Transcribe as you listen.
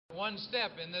one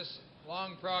step in this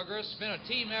long progress. It's been a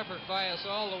team effort by us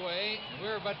all the way.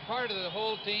 We're but part of the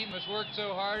whole team that's worked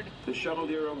so hard. The shuttle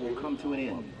era will come to an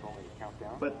end,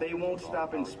 but they won't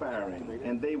stop inspiring,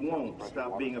 and they won't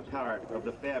stop being a part of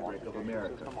the fabric of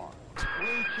America.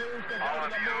 We choose to go to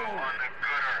the moon.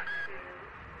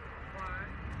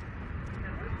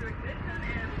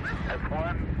 That's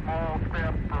one small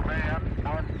step for man,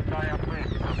 one giant leap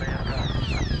for mankind.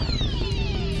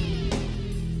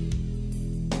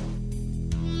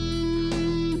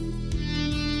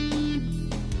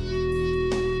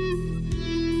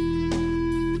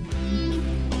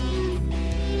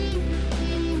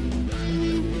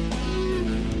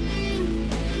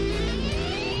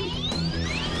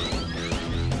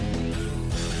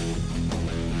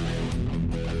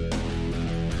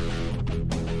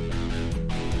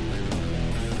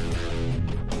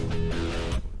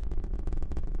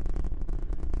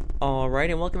 Alright,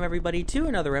 and welcome everybody to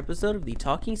another episode of the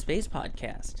Talking Space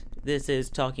Podcast. This is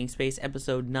Talking Space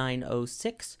episode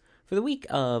 906 for the week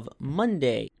of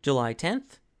Monday, July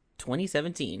 10th,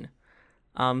 2017.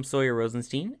 I'm Sawyer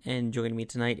Rosenstein, and joining me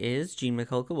tonight is Gene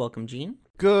McCulka. Welcome, Gene.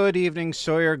 Good evening,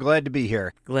 Sawyer. Glad to be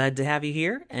here. Glad to have you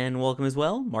here, and welcome as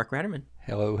well, Mark Ratterman.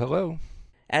 Hello, hello.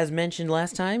 As mentioned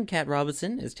last time, Kat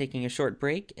Robinson is taking a short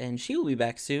break, and she will be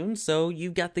back soon, so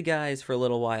you've got the guys for a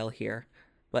little while here.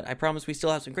 But I promise we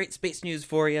still have some great space news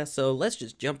for you, so let's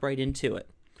just jump right into it.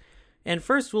 And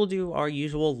first, we'll do our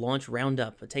usual launch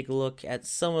roundup, take a look at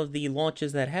some of the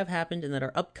launches that have happened and that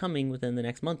are upcoming within the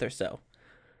next month or so.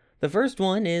 The first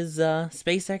one is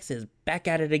SpaceX is back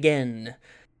at it again.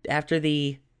 After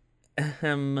the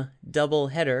double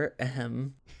header,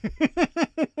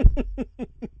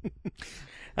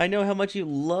 I know how much you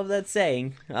love that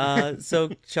saying,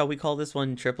 so shall we call this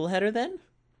one triple header then?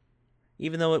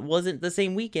 Even though it wasn't the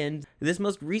same weekend, this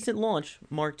most recent launch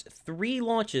marked 3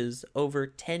 launches over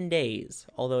 10 days,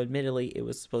 although admittedly it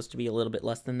was supposed to be a little bit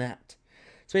less than that.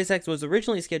 SpaceX was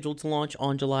originally scheduled to launch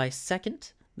on July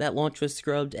 2nd. That launch was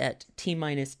scrubbed at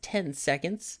T-minus 10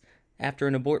 seconds after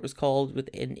an abort was called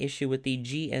with an issue with the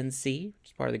GNC,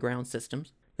 which is part of the ground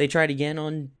systems. They tried again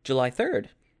on July 3rd,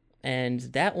 and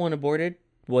that one aborted,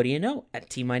 what do you know,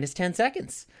 at T-minus 10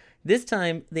 seconds. This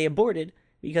time they aborted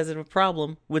because of a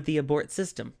problem with the abort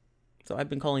system. So I've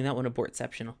been calling that one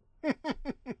abortceptional.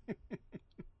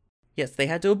 Yes, they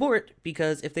had to abort,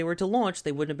 because if they were to launch,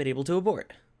 they wouldn't have been able to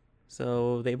abort.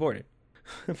 So they aborted.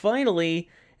 Finally,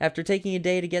 after taking a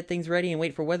day to get things ready and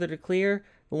wait for weather to clear,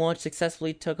 the launch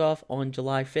successfully took off on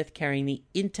July 5th, carrying the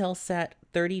Intelsat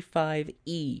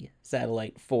 35E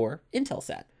satellite for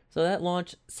Intelsat. So that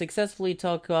launch successfully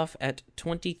took off at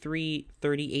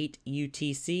 23:38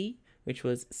 UTC, which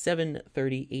was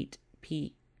 7:38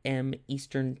 p.m.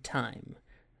 Eastern Time,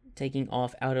 taking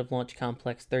off out of Launch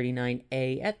Complex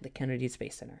 39A at the Kennedy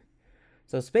Space Center.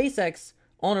 So SpaceX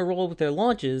on a roll with their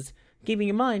launches, keeping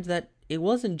in mind that it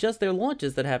wasn't just their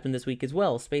launches that happened this week as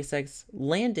well. SpaceX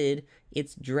landed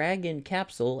its Dragon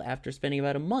capsule after spending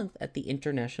about a month at the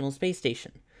International Space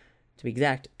Station. To be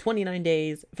exact, 29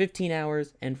 days, 15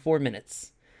 hours, and 4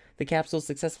 minutes. The capsule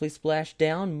successfully splashed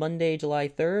down Monday, July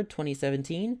 3rd,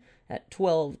 2017, at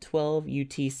 12:12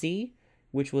 UTC,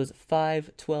 which was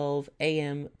 5:12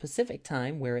 a.m. Pacific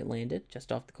time where it landed,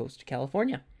 just off the coast of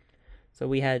California. So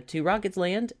we had 2 rockets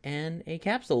land and a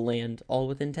capsule land, all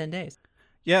within 10 days.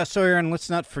 Yeah, Sawyer, and let's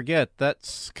not forget,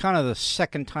 that's kind of the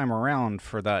second time around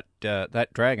for that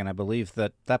Dragon. I believe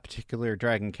that particular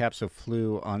Dragon capsule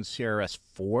flew on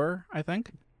CRS-4, I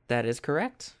think? That is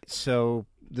correct. So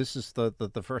this is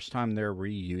the first time they're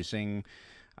reusing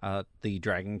the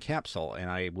Dragon capsule, and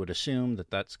I would assume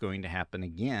that that's going to happen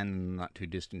again in the not too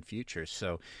distant future.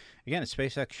 So again,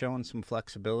 SpaceX showing some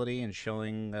flexibility and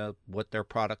showing what their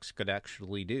products could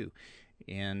actually do,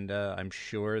 and I'm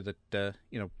sure that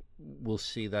we'll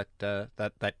see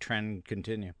that trend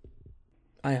continue.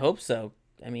 I hope so.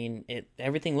 I mean,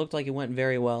 everything looked like it went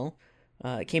very well.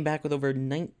 It came back with over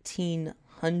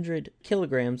 1,900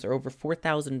 kilograms, or over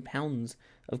 4,000 pounds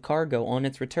of cargo on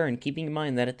its return, keeping in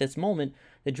mind that at this moment,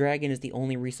 the Dragon is the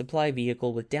only resupply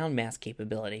vehicle with down mass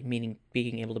capability, meaning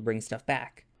being able to bring stuff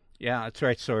back. Yeah, that's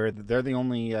right, Sawyer. They're the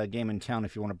only game in town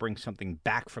if you want to bring something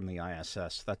back from the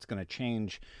ISS. That's going to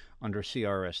change under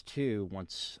CRS-2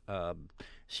 once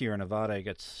Sierra Nevada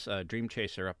gets Dream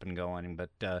Chaser up and going.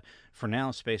 But for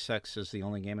now, SpaceX is the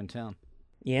only game in town.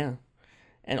 Yeah.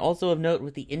 And also of note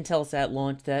with the Intelsat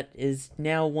launch, that is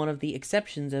now one of the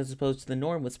exceptions as opposed to the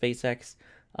norm with SpaceX.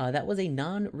 That was a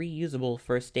non-reusable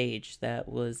first stage that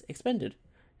was expended,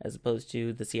 as opposed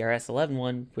to the CRS-11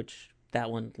 one, which that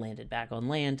one landed back on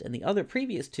land, and the other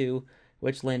previous 2,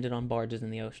 which landed on barges in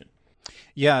the ocean.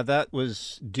 Yeah, that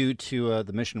was due to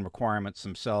the mission requirements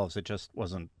themselves. It just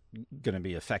wasn't going to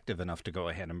be effective enough to go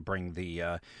ahead and bring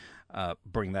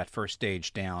that first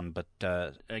stage down. But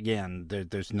again,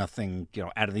 there's nothing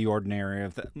out of the ordinary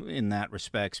in that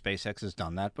respect. SpaceX has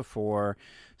done that before,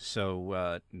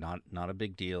 so not a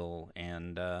big deal.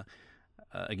 And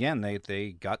again,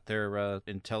 they got their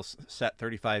Intelsat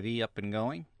 35E up and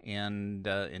going, and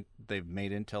they've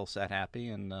made Intelsat happy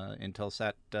and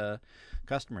Intelsat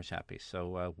customers happy.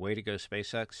 So way to go,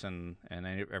 SpaceX and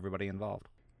everybody involved.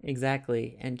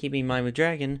 Exactly. And keeping in mind with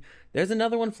Dragon, there's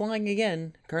another one flying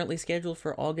again. Currently scheduled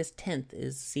for August 10th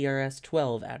is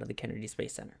CRS-12 out of the Kennedy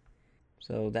Space Center.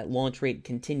 So that launch rate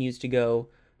continues to go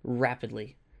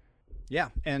rapidly. Yeah,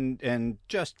 and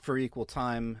just for equal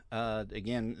time,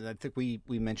 again, I think we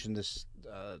mentioned this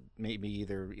maybe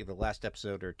either last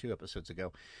episode or 2 episodes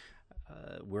ago.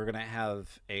 We're going to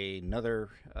have another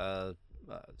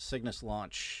Cygnus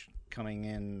launch coming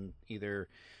in either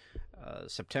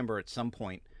September at some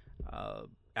point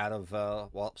out of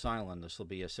Wallops Island. This will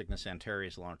be a Cygnus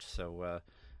Antares launch, so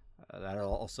that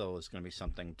also is going to be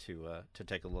something to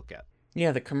take a look at.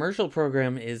 Yeah, the commercial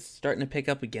program is starting to pick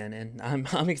up again, and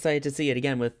I'm excited to see it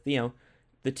again with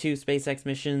the 2 SpaceX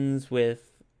missions,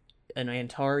 with an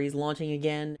Antares launching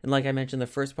again. And like I mentioned, the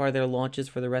first part of their launches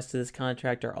for the rest of this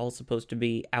contract are all supposed to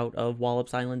be out of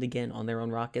Wallops Island again on their own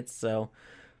rockets. So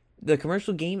the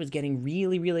commercial game is getting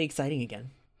really, really exciting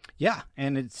again. Yeah,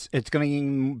 and it's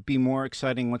going to be more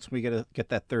exciting once we get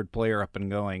that third player up and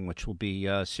going, which will be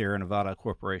Sierra Nevada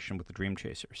Corporation with the Dream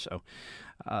Chaser. So,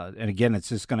 and again, it's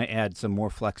just going to add some more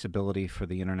flexibility for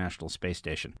the International Space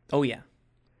Station. Oh, yeah.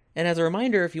 And as a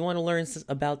reminder, if you want to learn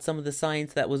about some of the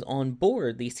science that was on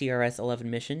board the CRS-11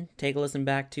 mission, take a listen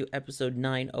back to episode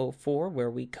 904,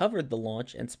 where we covered the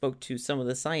launch and spoke to some of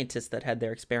the scientists that had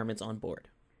their experiments on board.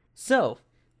 So,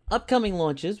 upcoming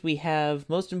launches, we have,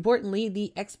 most importantly,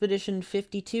 the Expedition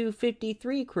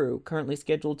 5253 crew, currently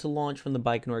scheduled to launch from the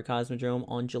Baikonur Cosmodrome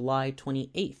on July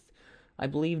 28th. I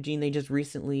believe, Gene, they just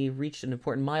recently reached an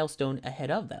important milestone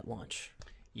ahead of that launch.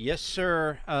 Yes,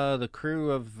 sir. The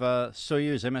crew of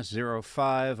Soyuz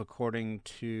MS-05, according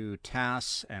to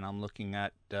TASS, and I'm looking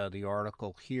at the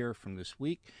article here from this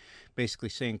week, basically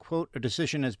saying, quote, "A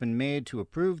decision has been made to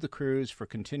approve the crews for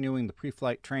continuing the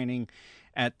pre-flight training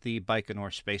at the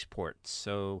Baikonur spaceport."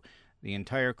 So the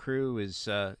entire crew is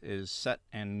set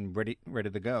and ready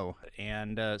to go.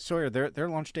 And Sawyer, their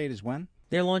launch date is when?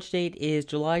 Their launch date is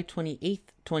July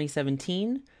 28th,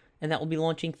 2017. And that will be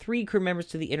launching 3 crew members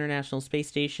to the International Space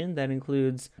Station. That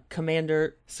includes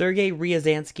Commander Sergei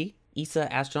Ryazansky,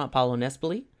 ESA astronaut Paolo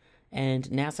Nespoli, and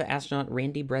NASA astronaut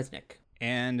Randy Bresnik.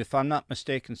 And if I'm not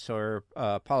mistaken, sir,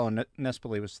 Paolo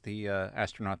Nespoli was the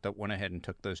astronaut that went ahead and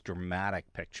took those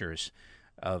dramatic pictures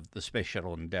of the Space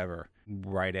Shuttle Endeavour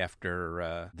right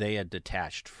after they had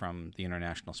detached from the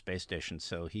International Space Station.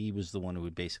 So he was the one who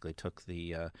basically took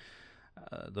the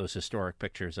those historic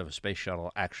pictures of a space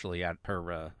shuttle actually at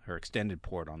her extended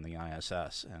port on the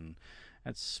ISS, and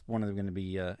that's going to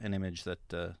be an image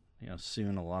that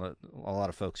soon a lot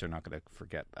of folks are not going to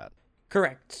forget that.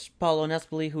 Correct. Paolo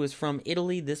Nespoli, who is from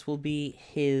Italy, this will be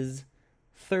his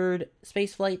 3rd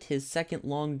spaceflight, his 2nd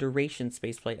long-duration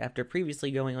spaceflight after previously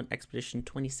going on Expedition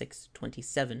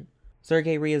 2627.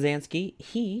 Sergei Ryazansky,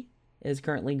 he is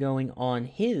currently going on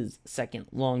his 2nd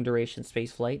long-duration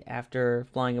spaceflight after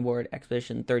flying aboard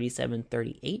Expedition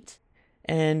 3738.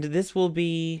 And this will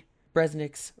be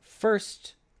Bresnik's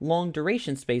 1st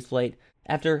long-duration spaceflight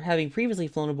after having previously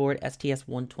flown aboard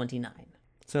STS-129.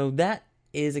 So that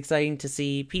is exciting to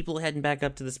see people heading back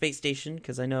up to the space station,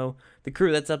 because I know the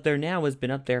crew that's up there now has been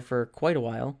up there for quite a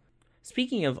while.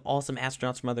 Speaking of awesome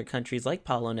astronauts from other countries like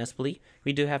Paolo Nespoli,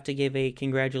 we do have to give a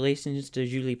congratulations to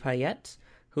Julie Payette,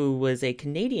 who was a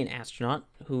Canadian astronaut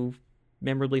who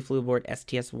memorably flew aboard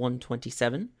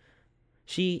STS-127.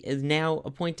 She is now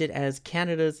appointed as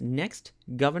Canada's next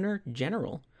Governor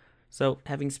General, so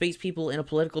having space people in a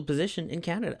political position in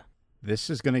Canada. This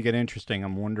is going to get interesting.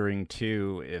 I'm wondering,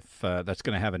 too, if that's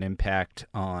going to have an impact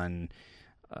on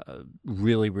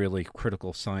really, really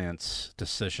critical science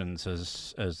decisions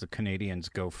as the Canadians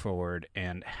go forward,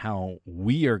 and how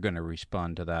we are going to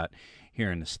respond to that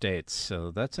here in the States.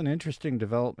 So that's an interesting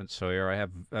development, Sawyer. I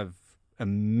have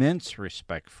immense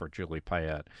respect for Julie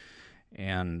Payette,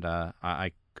 and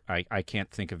I can't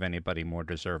think of anybody more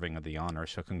deserving of the honor.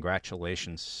 So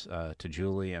congratulations to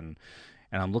Julie, and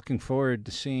I'm looking forward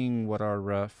to seeing what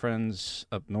our friends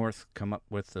up north come up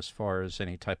with as far as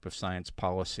any type of science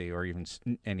policy or even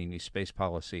any new space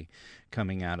policy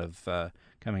coming out of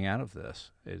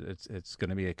this. It's going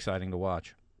to be exciting to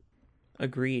watch.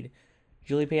 Agreed.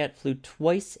 Julie Payette flew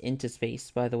twice into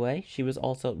space, by the way. She was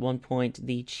also at one point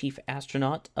the chief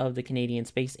astronaut of the Canadian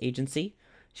Space Agency.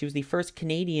 She was the first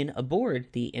Canadian aboard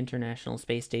the International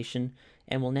Space Station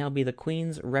and will now be the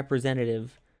Queen's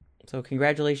representative. So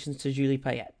congratulations to Julie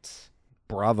Payette.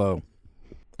 Bravo.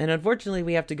 And unfortunately,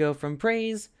 we have to go from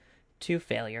praise to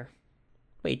failure.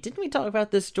 Wait, didn't we talk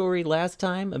about this story last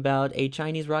time about a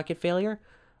Chinese rocket failure?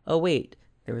 Oh wait,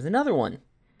 there was another one.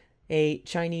 A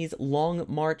Chinese Long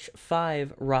March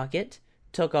 5 rocket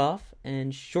took off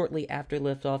and shortly after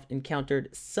liftoff encountered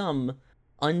some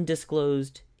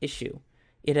undisclosed issue.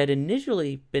 It had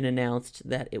initially been announced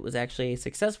that it was actually a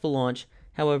successful launch.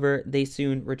 However, they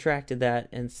soon retracted that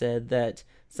and said that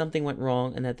something went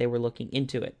wrong and that they were looking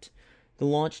into it. The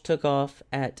launch took off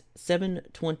at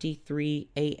 7:23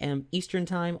 a.m. Eastern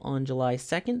Time on July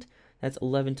 2nd. That's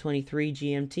 11:23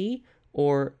 GMT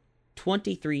or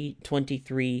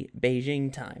 23:23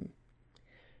 Beijing time.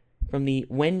 From the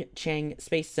Wenchang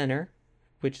Space Center,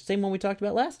 which is the same one we talked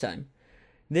about last time.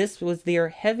 This was their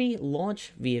heavy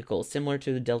launch vehicle, similar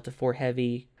to the Delta IV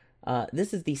Heavy.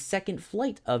 This is the second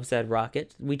flight of said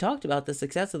rocket. We talked about the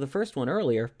success of the first one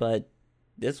earlier, but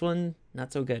this one,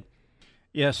 not so good.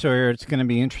 Yeah, so it's going to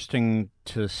be interesting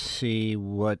to see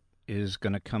what is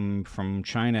going to come from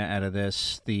China out of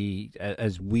this.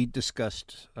 As we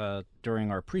discussed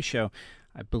during our pre-show,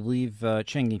 I believe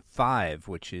Chang'e 5,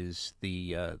 which is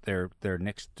their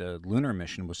next lunar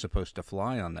mission, was supposed to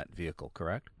fly on that vehicle,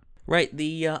 correct? Right.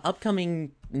 The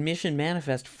upcoming mission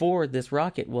manifest for this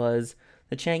rocket was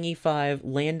the Chang'e 5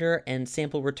 lander and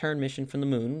sample return mission from the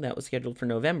moon. That was scheduled for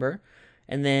November.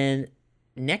 And then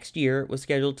next year was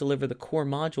scheduled to deliver the core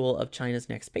module of China's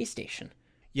next space station.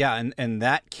 Yeah, and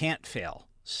that can't fail.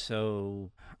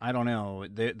 So I don't know.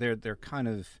 They're kind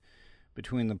of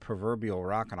between the proverbial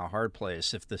rock and a hard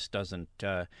place if this doesn't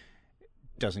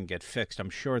get fixed. I'm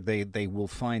sure they will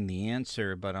find the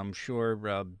answer, but I'm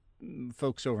sure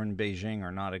folks over in Beijing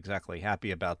are not exactly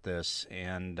happy about this.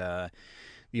 And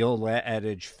the old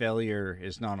adage, failure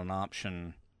is not an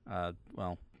option.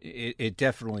 Well, it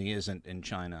definitely isn't in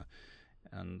China.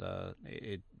 And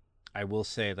I will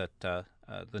say that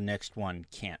the next one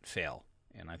can't fail,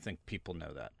 and I think people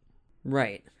know that.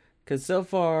 Right, because so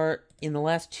far, in the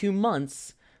last 2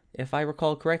 months, if I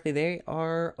recall correctly, they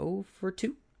are 0 for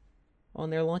 2 on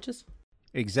their launches.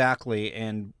 Exactly,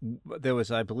 and there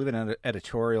was, I believe, an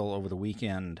editorial over the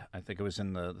weekend, I think it was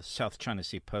in the South China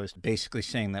Sea Post, basically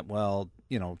saying that, well,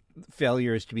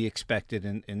 failure is to be expected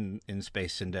in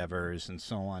space endeavors and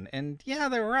so on. And yeah,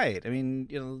 they're right. I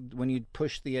mean, when you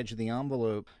push the edge of the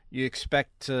envelope, you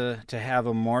expect to have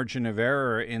a margin of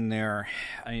error in there.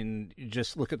 I mean, you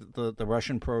just look at the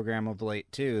Russian program of late,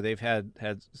 too. They've had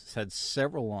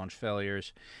several launch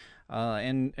failures,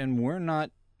 and we're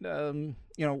not...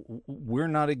 we're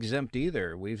not exempt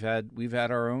either. We've had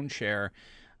our own share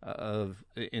of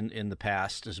in the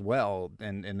past as well,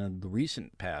 and in the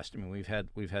recent past. I mean,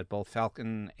 we've had both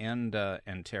Falcon and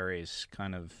Antares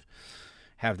kind of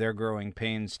have their growing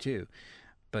pains too.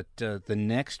 But the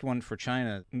next one for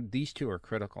China, these two are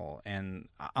critical, and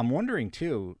I'm wondering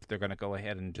too if they're going to go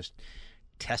ahead and just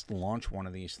test launch one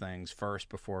of these things first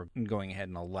before going ahead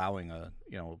and allowing a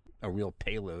real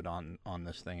payload on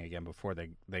this thing again before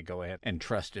they go ahead and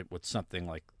trust it with something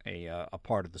like a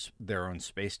part of their own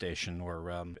space station or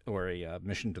a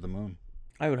mission to the moon.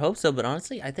 I would hope so, but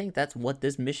honestly, I think that's what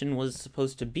this mission was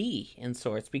supposed to be in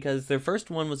sorts, because their first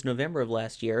one was November of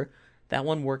last year. That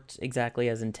one worked exactly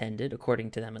as intended, according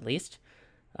to them at least.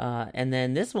 And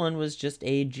then this one was just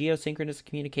a geosynchronous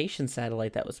communication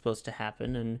satellite that was supposed to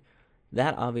happen, and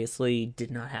that obviously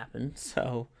did not happen,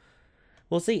 so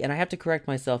we'll see. And I have to correct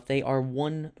myself. They are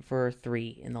 1 for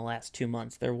 3 in the last 2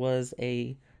 months. There was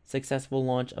a successful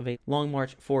launch of a Long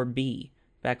March 4B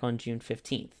back on June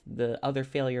 15th. The other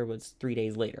failure was 3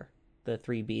 days later, the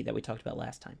 3B that we talked about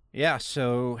last time. Yeah,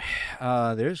 so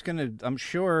there's going to, I'm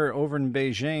sure over in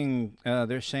Beijing,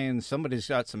 they're saying somebody's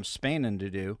got some spanning to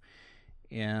do.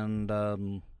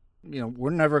 And... we're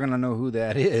never going to know who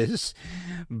that is,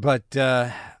 but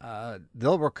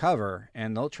they'll recover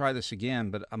and they'll try this again.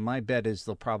 But my bet is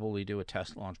they'll probably do a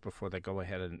test launch before they go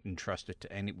ahead and trust it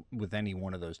to any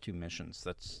one of those two missions.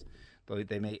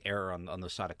 They may err on the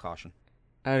side of caution.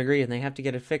 I would agree, and they have to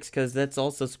get it fixed because that's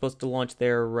also supposed to launch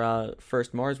their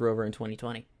first Mars rover in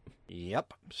 2020.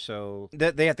 Yep. So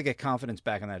they have to get confidence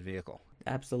back in that vehicle.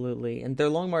 Absolutely, and their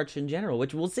Long March in general,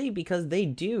 which we'll see because they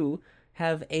do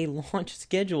have a launch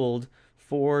scheduled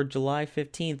for July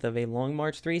 15th of a Long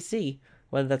March 3C.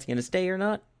 Whether that's going to stay or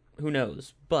not, who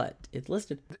knows? But it's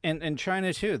listed. And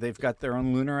China too. They've got their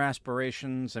own lunar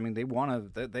aspirations. I mean, they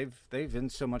want to. They've in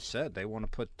so much said they want to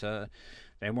put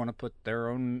They want to put their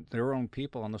own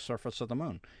people on the surface of the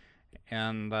moon,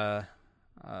 and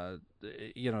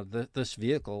this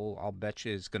vehicle, I'll bet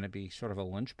you, is going to be sort of a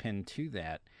linchpin to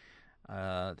that.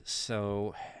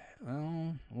 So,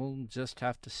 well, we'll just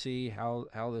have to see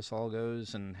how this all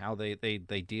goes and how they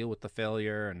deal with the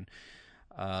failure,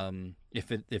 and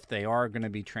if they are going to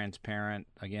be transparent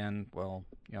again. Well,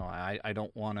 I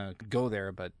don't want to go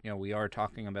there, but we are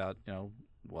talking about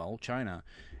China,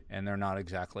 and they're not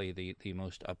exactly the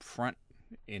most upfront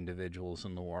individuals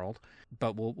in the world.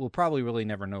 But we'll probably really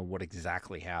never know what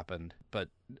exactly happened. But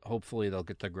hopefully they'll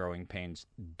get the growing pains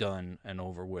done and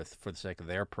over with for the sake of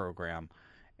their program,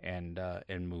 and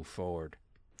move forward.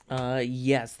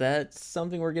 Yes, that's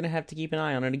something we're gonna have to keep an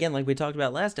eye on. And again, like we talked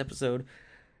about last episode,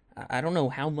 I don't know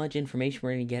how much information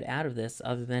we're gonna get out of this,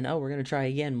 other than we're gonna try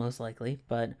again most likely.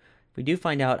 But if we do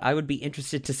find out, I would be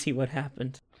interested to see what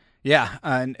happened. Yeah,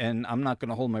 and I'm not going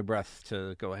to hold my breath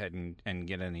to go ahead and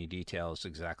get any details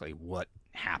exactly what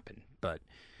happened, but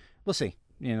we'll see.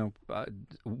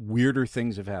 Weirder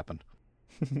things have happened.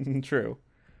 True.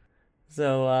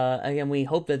 So, again, we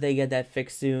hope that they get that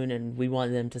fixed soon, and we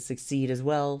want them to succeed as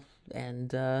well,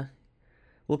 and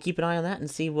we'll keep an eye on that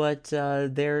and see what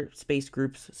their space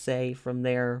groups say from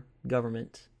their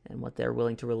government and what they're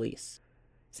willing to release.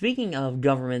 Speaking of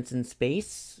governments in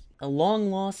space, a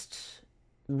long-lost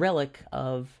relic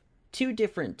of two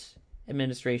different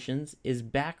administrations is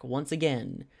back once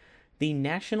again. The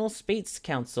National Space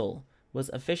Council was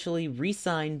officially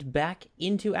re-signed back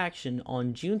into action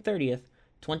on June 30th,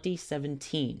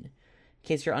 2017. In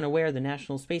case you're unaware, the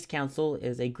National Space Council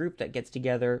is a group that gets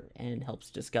together and helps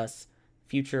discuss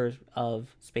future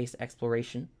of space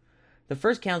exploration. The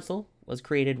first council was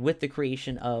created with the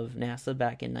creation of NASA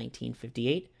back in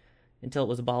 1958 until it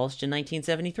was abolished in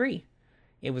 1973.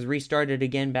 It was restarted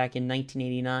again back in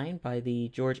 1989 by the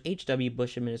George H.W.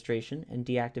 Bush administration and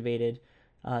deactivated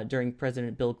during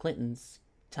President Bill Clinton's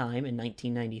time in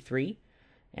 1993.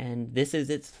 And this is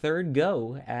its third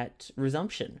go at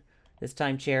resumption, this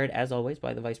time chaired, as always,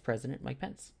 by the Vice President, Mike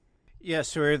Pence. Yeah,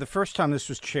 so the first time this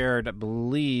was chaired, I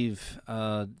believe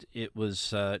it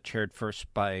was chaired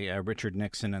first by Richard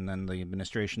Nixon, and then the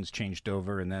administrations changed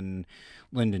over, and then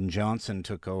Lyndon Johnson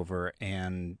took over.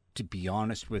 And to be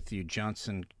honest with you,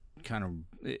 Johnson kind of,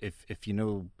 if you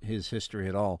know his history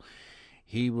at all,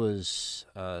 he was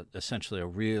essentially a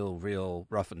real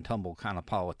rough and tumble kind of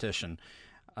politician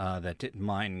that didn't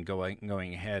mind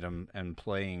going ahead and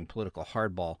playing political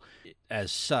hardball.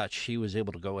 As such, he was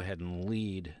able to go ahead and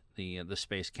lead the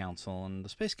Space Council, and the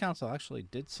Space Council actually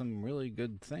did some really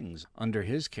good things under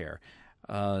his care.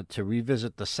 To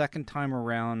revisit the second time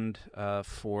around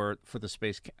for the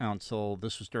Space Council,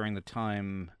 this was during the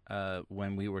time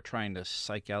when we were trying to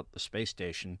psych out the space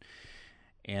station,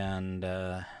 and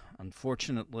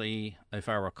unfortunately, if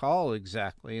I recall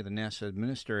exactly, the NASA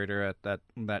administrator at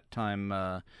that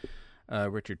time,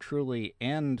 Richard Truly,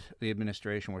 and the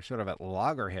administration were sort of at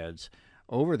loggerheads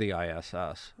over the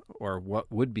ISS, or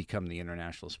what would become the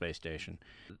International Space Station.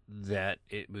 That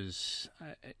it was,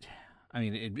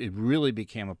 it really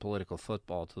became a political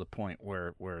football to the point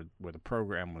where the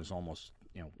program was almost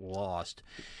lost.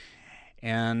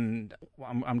 And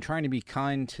I'm trying to be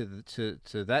kind to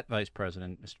that vice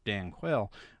president, Mr. Dan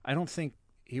Quayle. I don't think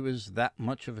he was that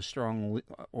much of a strong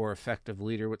or effective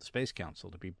leader with the Space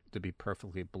Council, to be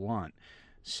perfectly blunt.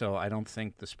 So I don't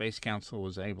think the Space Council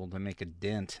was able to make a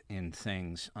dent in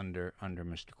things under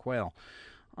Mr. Quayle.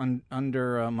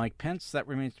 Under Mike Pence, that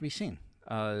remains to be seen.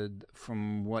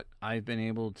 From what I've been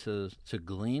able to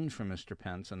glean from Mr.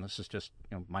 Pence, and this is just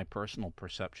my personal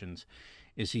perceptions,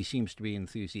 is he seems to be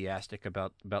enthusiastic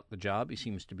about the job. He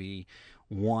seems to be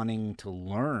wanting to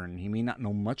learn. He may not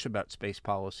know much about space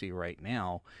policy right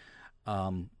now,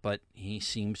 but he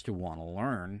seems to want to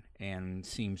learn and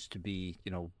seems to be,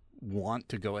 want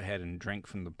to go ahead and drink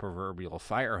from the proverbial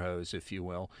fire hose, if you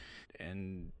will,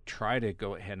 and try to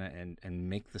go ahead and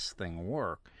make this thing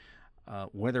work.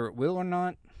 Whether it will or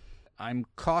not, I'm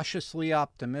cautiously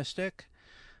optimistic,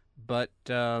 but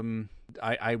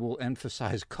I will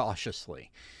emphasize cautiously.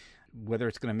 Whether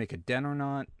it's going to make a dent or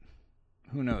not,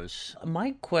 who knows?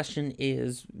 My question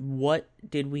is, what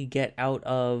did we get out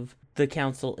of the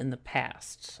council in the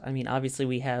past? I mean, obviously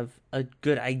we have a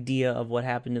good idea of what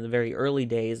happened in the very early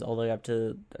days, all the way up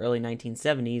to the early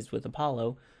 1970s with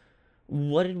Apollo.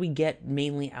 What did we get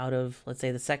mainly out of, let's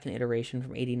say, the second iteration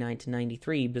from 89 to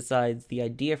 93, besides the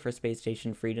idea for Space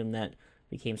Station Freedom that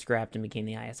became scrapped and became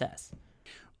the ISS?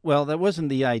 Well, that wasn't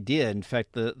the idea. In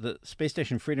fact, the Space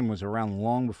Station Freedom was around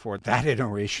long before that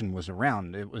iteration was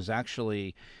around. It was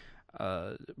actually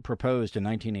proposed in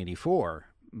 1984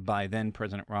 by then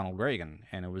President Ronald Reagan,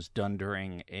 and it was done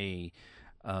during a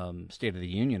State of the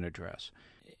Union address.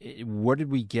 What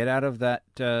did we get out of that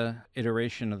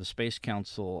iteration of the Space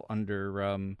Council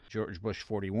under George Bush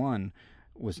 41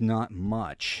 was not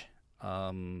much.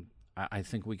 I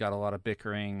think we got a lot of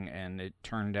bickering, and it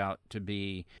turned out to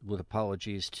be, with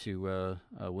apologies to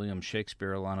William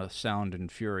Shakespeare, a lot of sound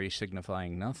and fury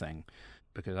signifying nothing,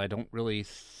 because I don't really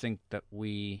think that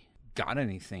we got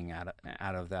anything out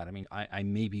of that. I mean, I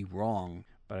may be wrong,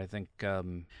 but I think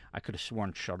I could have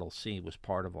sworn Shuttle C was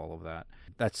part of all of that.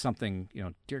 That's something,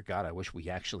 dear God, I wish we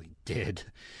actually did.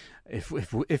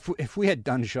 If we had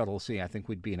done Shuttle C, I think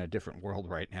we'd be in a different world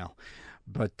right now.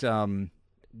 But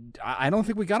I don't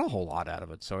think we got a whole lot out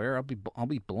of it. So I'll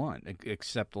be blunt,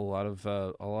 except a lot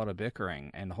of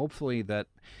bickering, and hopefully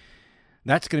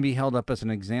that's going to be held up as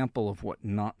an example of what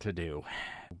not to do.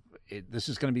 This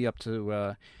is going to be up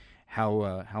to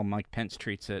how Mike Pence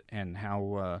treats it, and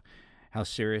how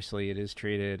seriously it is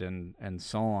treated, and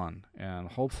so on. And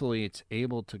hopefully it's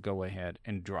able to go ahead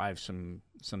and drive some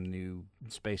new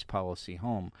space policy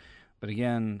home. But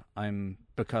again,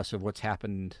 because of what's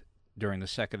happened during the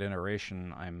second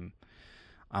iteration, I'm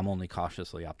only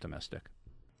cautiously optimistic.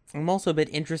 I'm also a bit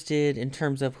interested in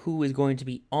terms of who is going to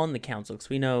be on the council, because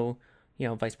we know,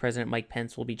 Vice President Mike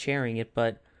Pence will be chairing it,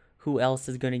 but who else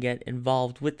is going to get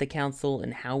involved with the council,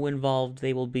 and how involved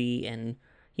they will be, and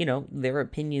their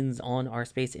opinions on our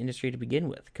space industry to begin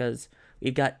with, because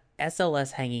we've got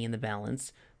SLS hanging in the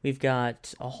balance. We've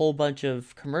got a whole bunch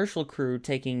of commercial crew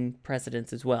taking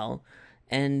precedence as well.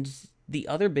 And the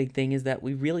other big thing is that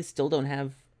we really still don't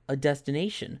have a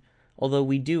destination, although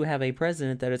we do have a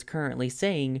president that is currently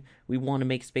saying we want to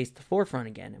make space the forefront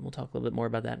again. And we'll talk a little bit more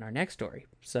about that in our next story.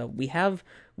 So we have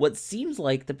what seems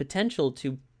like the potential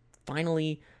to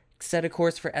finally set a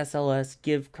course for SLS,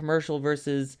 give commercial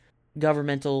versus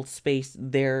governmental space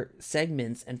their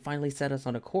segments, and finally set us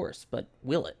on a course. But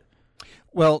will it?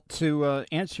 Well, to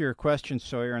answer your question,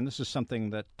 Sawyer, and this is something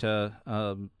that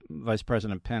Vice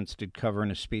President Pence did cover in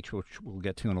his speech, which we'll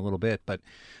get to in a little bit, but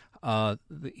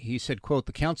he said, quote,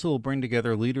 "The council will bring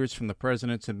together leaders from the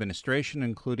president's administration,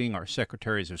 including our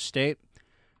secretaries of state,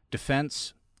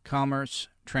 defense, commerce,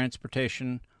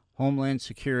 transportation, homeland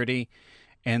security,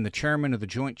 and the chairman of the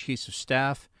Joint Chiefs of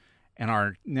Staff, and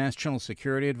our National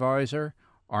Security Advisor,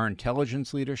 our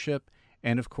intelligence leadership,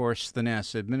 and, of course, the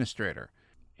NASA Administrator."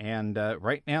 And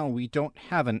right now we don't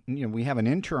have we have an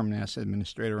interim NASA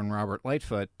Administrator in Robert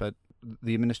Lightfoot, but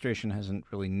the administration hasn't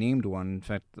really named one. In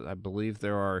fact, I believe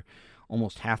there are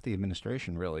almost half the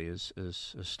administration really is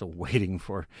still waiting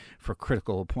for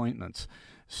critical appointments.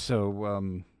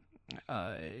 So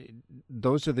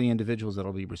those are the individuals that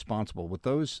will be responsible. With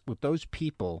those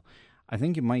people, I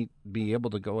think you might be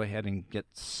able to go ahead and get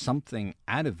something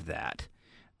out of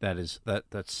that's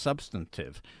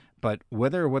substantive. But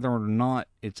whether or not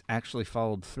it's actually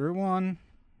followed through on,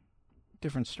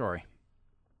 different story.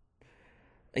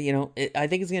 I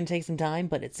think it's going to take some time,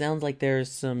 but it sounds like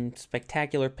there's some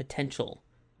spectacular potential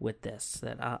with this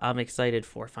that I'm excited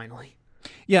for finally.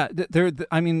 Yeah,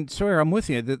 Sawyer, I'm with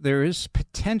you. There is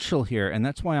potential here, and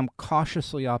that's why I'm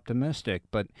cautiously optimistic.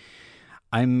 But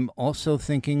I'm also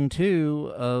thinking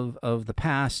too of the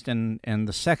past and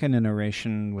the second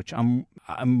iteration, which I'm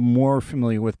more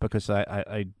familiar with because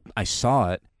I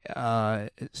saw it.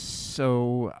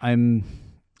 So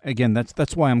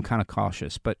that's why I'm kind of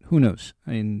cautious. But who knows?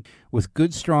 I mean, with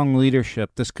good, strong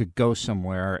leadership, this could go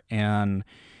somewhere. And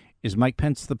is Mike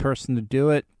Pence the person to do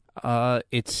it?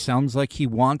 It sounds like he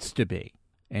wants to be,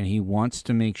 and he wants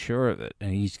to make sure of it.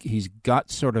 And he's got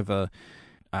sort of a.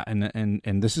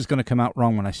 And this is going to come out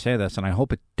wrong when I say this, and I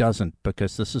hope it doesn't,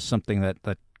 because this is something that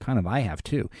kind of I have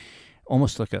too,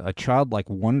 almost like a childlike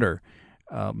wonder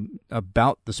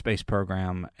about the space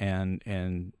program, and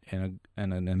an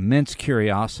immense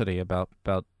curiosity about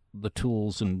the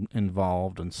tools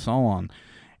involved and so on.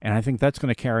 And I think that's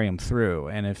going to carry him through.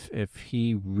 And if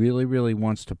he really, really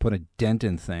wants to put a dent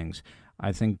in things,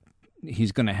 I think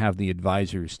he's going to have the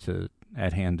advisors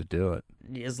at hand to do it.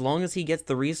 As long as he gets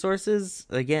the resources,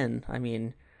 again,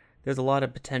 there's a lot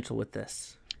of potential with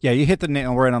this. Yeah, you hit the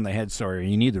nail right on the head, Sawyer.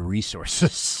 You need the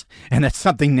resources. And that's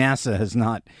something NASA has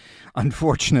not,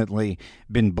 unfortunately,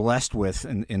 been blessed with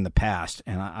in the past.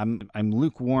 And I'm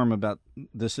lukewarm about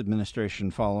this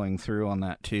administration following through on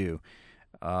that too.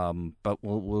 But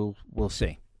we'll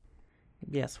see.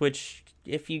 Yes, which,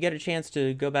 if you get a chance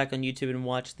to go back on YouTube and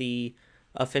watch the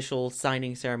official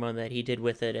signing ceremony that he did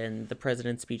with it and the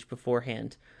president's speech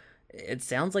beforehand, it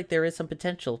sounds like there is some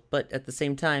potential. But at the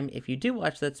same time, if you do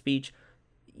watch that speech,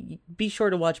 be sure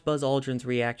to watch Buzz Aldrin's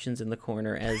reactions in the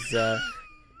corner as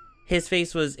His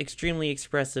face was extremely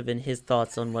expressive in his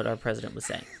thoughts on what our president was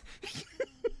saying.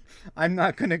 I'm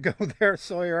not going to go there,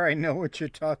 Sawyer. I know what you're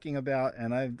talking about,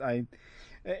 and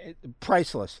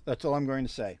priceless. That's all I'm going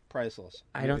to say. Priceless.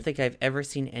 I don't think I've ever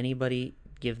seen anybody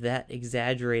give that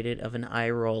exaggerated of an eye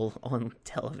roll on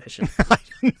television.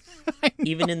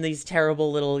 Even in these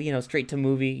terrible little, straight to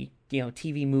movie,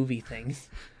 TV movie things.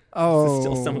 Oh, this is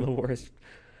still some of the worst.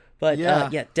 But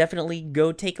yeah, definitely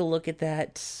go take a look at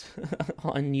that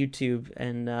on YouTube,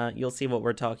 and you'll see what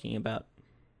we're talking about.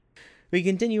 We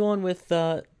continue on with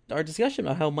our discussion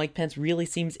about how Mike Pence really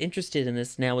seems interested in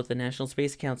this now with the National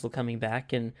Space Council coming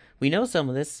back, and we know some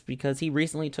of this because he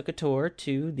recently took a tour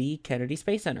to the Kennedy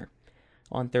Space Center.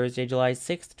 On Thursday, July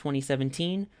 6th,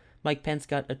 2017, Mike Pence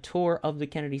got a tour of the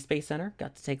Kennedy Space Center,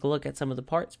 got to take a look at some of the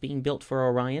parts being built for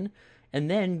Orion,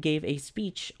 and then gave a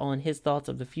speech on his thoughts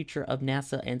of the future of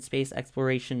NASA and space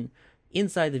exploration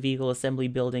inside the Vehicle Assembly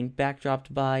Building,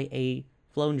 backdropped by a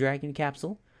Flown Dragon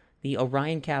capsule, the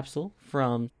Orion capsule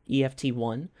from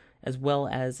EFT-1, as well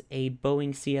as a Boeing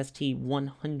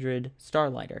CST-100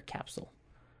 Starlighter capsule.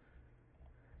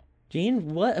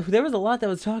 Gene, there was a lot that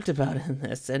was talked about in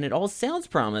this, and it all sounds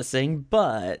promising,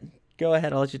 but go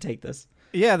ahead, I'll let you take this.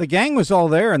 Yeah, the gang was all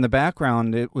there in the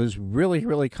background. It was really,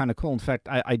 really kind of cool. In fact,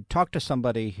 I talked to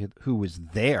somebody who was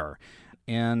there,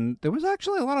 and there was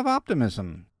actually a lot of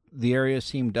optimism. The area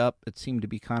seemed up. It seemed to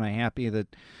be kind of happy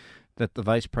that the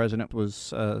vice president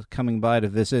was coming by to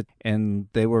visit, and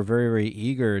they were very, very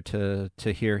eager to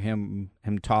hear him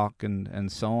talk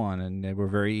and so on, and they were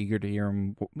very eager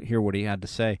to hear what he had to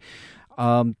say.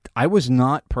 I was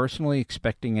not personally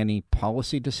expecting any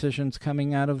policy decisions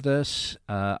coming out of this.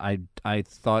 I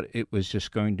thought it was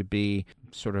just going to be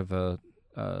sort of a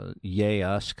yay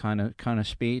us kind of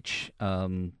speech,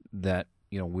 that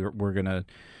we're gonna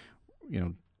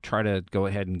try to go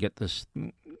ahead and get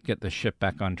the ship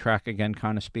back on track again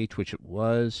kind of speech, which it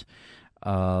was.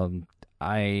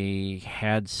 I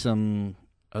had some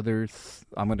other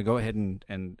I'm going to go ahead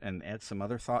and add some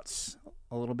other thoughts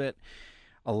a little bit.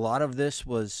 A lot of this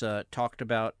was talked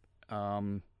about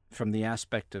from the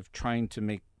aspect of trying to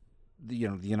make the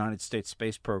United States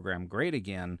space program great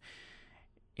again.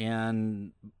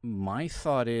 And my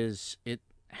thought is it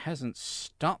hasn't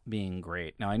stopped being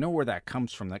great. Now, I know where that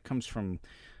comes from. That comes from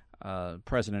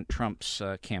President Trump's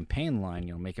campaign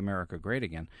line, "Make America Great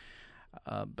Again."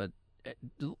 But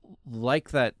like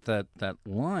that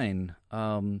line,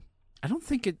 I don't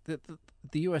think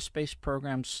the U.S. space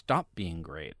program stopped being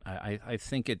great. I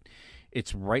think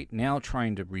it's right now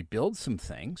trying to rebuild some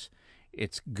things.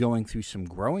 It's going through some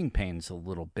growing pains a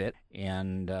little bit,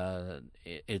 and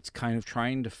it's kind of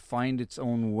trying to find its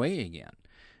own way again.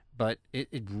 But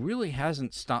it really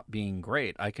hasn't stopped being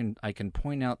great. I can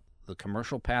point out the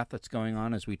commercial path that's going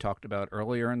on, as we talked about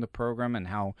earlier in the program, and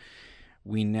how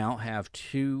we now have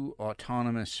 2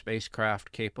 autonomous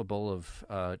spacecraft capable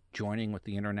of joining with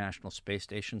the International Space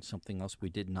Station, something else we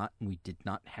did not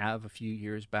have a few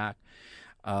years back.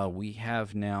 We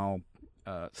have now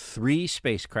 3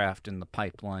 spacecraft in the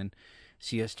pipeline: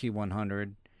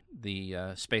 CST-100, the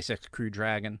SpaceX Crew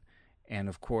Dragon, and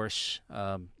of course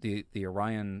the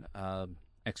Orion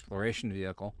exploration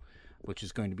vehicle, which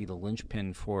is going to be the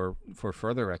linchpin for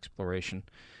further exploration.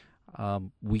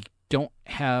 We don't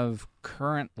have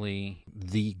currently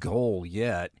the goal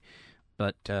yet,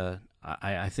 but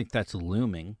I think that's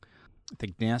looming. I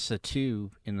think NASA,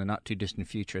 too, in the not-too-distant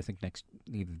future, I think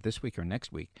either this week or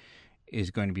next week,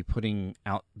 is going to be putting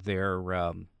out their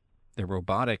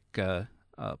robotic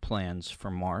plans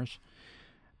for Mars.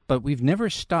 But we've never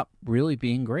stopped really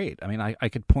being great. I mean, I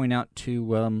could point out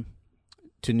to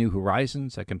New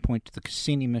Horizons. I can point to the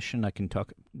Cassini mission. I can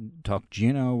talk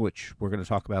Juno, which we're going to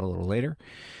talk about a little later.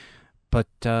 But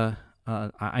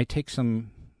I take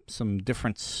some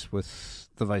difference with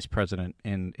the vice president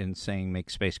in saying make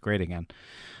space great again.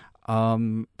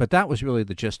 But that was really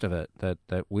the gist of it.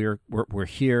 That we're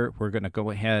here. We're going to go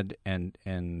ahead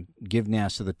and give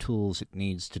NASA the tools it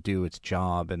needs to do its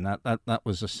job. And that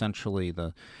was essentially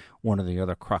one of the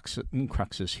other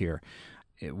cruxes here.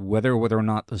 Whether or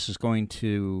not this is going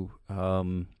to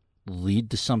lead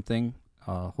to something,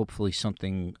 hopefully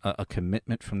something, a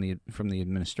commitment from the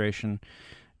administration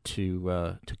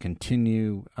to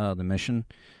continue the mission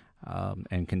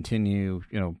and continue,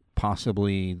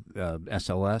 possibly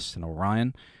SLS and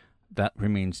Orion, that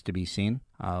remains to be seen.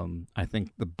 I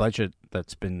think the budget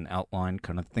that's been outlined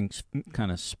kind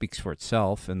of speaks for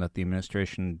itself, and that the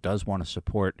administration does want to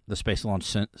support the Space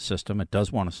Launch System. It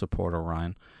does want to support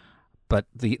Orion. But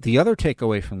the other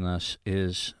takeaway from this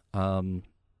is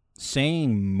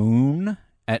saying moon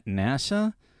at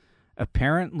NASA,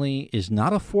 apparently is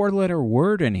not a 4-letter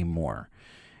word anymore.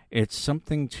 It's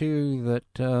something, too,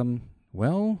 that,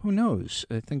 well, who knows?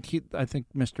 I think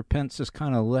Mr. Pence has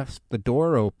kind of left the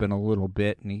door open a little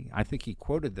bit, and I think he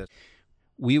quoted this.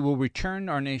 We will return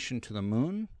our nation to the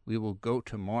moon, we will go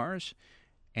to Mars,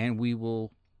 and we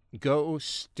will go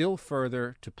still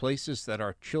further to places that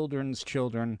our children's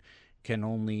children can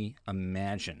only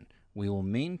imagine. We will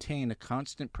maintain a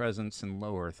constant presence in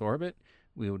low Earth orbit.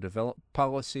 We will develop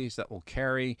policies that will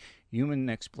carry human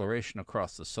exploration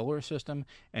across the solar system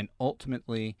and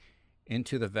ultimately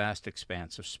into the vast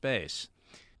expanse of space.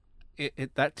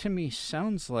 That to me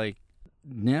sounds like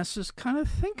NASA's kind of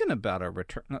thinking about a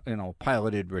return,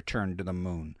 piloted return to the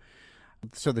moon.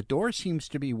 So the door seems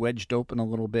to be wedged open a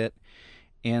little bit,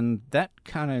 and that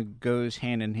kind of goes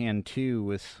hand in hand too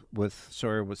with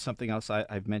something else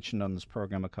I've mentioned on this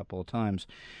program a couple of times,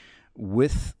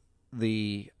 with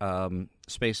the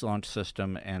Space Launch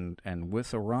System and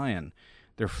with Orion.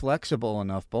 They're flexible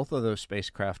enough. Both of those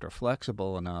spacecraft are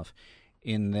flexible enough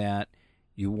in that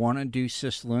you want to do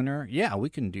cislunar. Yeah, we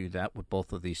can do that with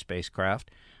both of these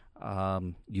spacecraft.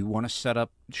 You want to set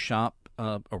up shop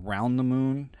around the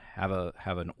moon, have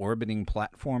an orbiting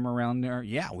platform around there.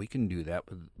 Yeah, we can do that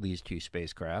with these two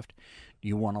spacecraft. Do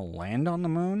you want to land on the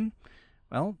moon?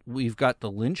 Well, we've got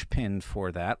the linchpin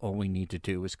for that. All we need to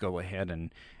do is go ahead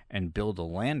and build a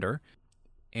lander.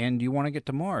 And you want to get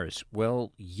to Mars?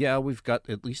 Well, yeah, we've got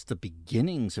at least the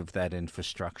beginnings of that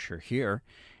infrastructure here.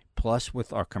 Plus,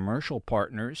 with our commercial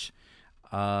partners,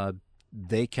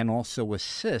 they can also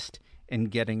assist in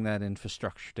getting that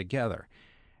infrastructure together.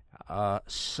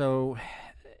 So,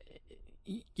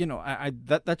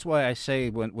 that's why I say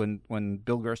when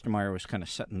Bill Gerstenmaier was kind of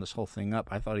setting this whole thing up,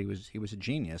 I thought he was a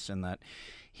genius in that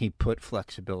he put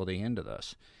flexibility into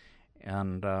this.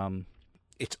 And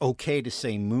it's okay to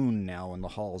say moon now in the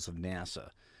halls of NASA.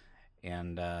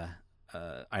 And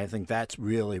I think that's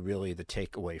really, really the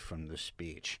takeaway from this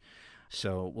speech.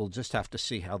 So we'll just have to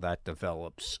see how that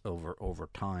develops over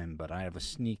time. But I have a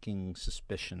sneaking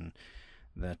suspicion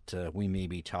that we may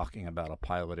be talking about a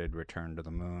piloted return to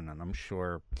the moon. And I'm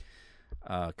sure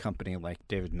a company like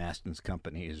David Maston's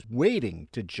company is waiting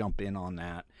to jump in on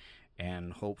that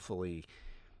and hopefully,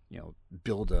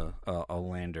 build a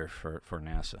lander for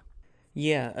NASA.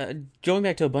 Yeah, going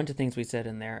back to a bunch of things we said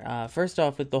in there. First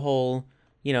off, with the whole,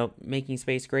 making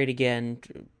space great again,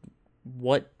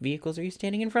 what vehicles are you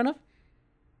standing in front of?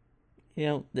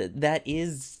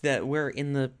 That we're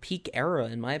in the peak era,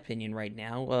 in my opinion, right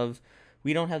now, of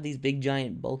we don't have these big,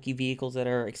 giant, bulky vehicles that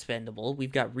are expendable.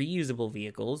 We've got reusable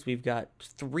vehicles. We've got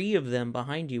 3 of them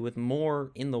behind you with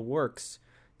more in the works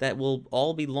that will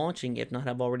all be launching, if not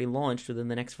have already launched, within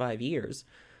the next 5 years.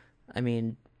 I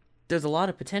mean, there's a lot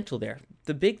of potential there.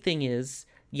 The big thing is,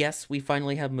 yes, we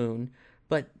finally have Moon,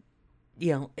 but,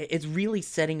 it's really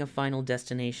setting a final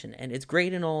destination. And it's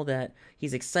great and all that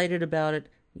he's excited about it.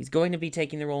 He's going to be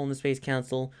taking the role in the Space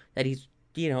Council, that he's,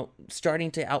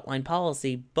 starting to outline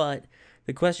policy, but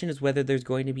the question is whether there's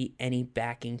going to be any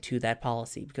backing to that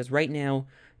policy. Because right now,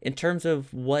 in terms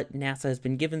of what NASA has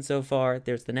been given so far,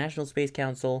 there's the National Space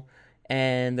Council,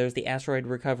 and there's the asteroid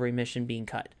recovery mission being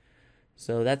cut.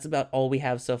 So that's about all we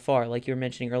have so far. Like you were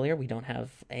mentioning earlier, we don't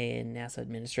have a NASA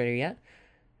administrator yet,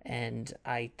 and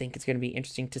I think it's going to be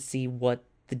interesting to see what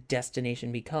the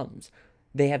destination becomes.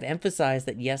 They have emphasized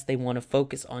that, yes, they want to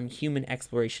focus on human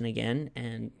exploration again,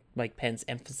 and Mike Pence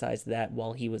emphasized that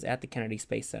while he was at the Kennedy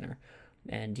Space Center.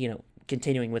 And,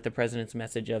 continuing with the president's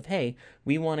message of, hey,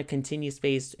 we want to continue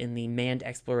space in the manned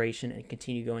exploration and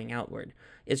continue going outward.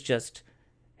 It's just,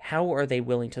 how are they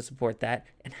willing to support that,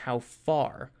 and how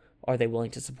far are they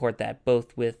willing to support that,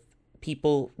 both with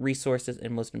people, resources,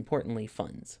 and most importantly,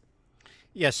 funds?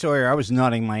 Yeah, Sawyer, I was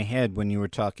nodding my head when you were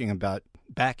talking about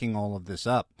backing all of this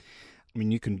up. I mean,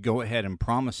 you can go ahead and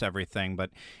promise everything,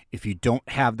 but if you don't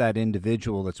have that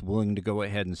individual that's willing to go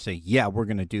ahead and say, yeah, we're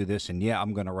going to do this, and yeah,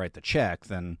 I'm going to write the check,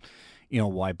 then,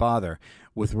 why bother?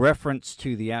 With reference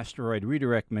to the asteroid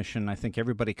redirect mission, I think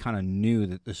everybody kind of knew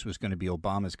that this was going to be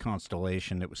Obama's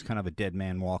constellation. It was kind of a dead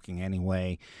man walking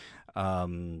anyway.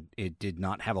 It did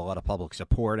not have a lot of public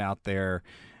support out there,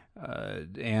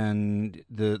 and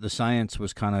the science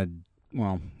was kind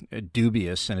of,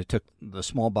 dubious, and it took the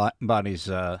small bodies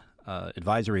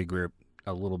advisory group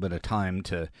a little bit of time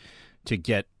to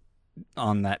get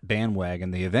on that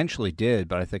bandwagon. They eventually did,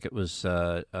 but I think it was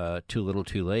too little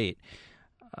too late.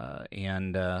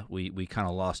 And we kind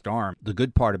of lost arm. The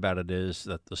good part about it is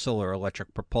that the solar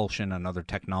electric propulsion and other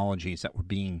technologies that were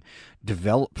being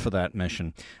developed for that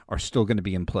mission are still going to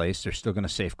be in place. They're still going to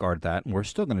safeguard that, and we're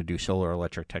still going to do solar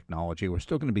electric technology. We're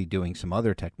still going to be doing some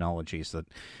other technologies that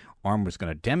arm was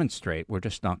going to demonstrate. We're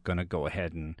just not going to go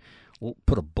ahead and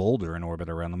put a boulder in orbit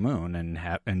around the moon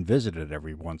and visit it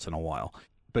every once in a while.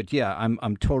 But yeah,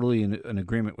 I'm totally in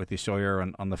agreement with you, Sawyer,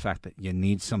 on the fact that you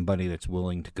need somebody that's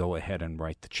willing to go ahead and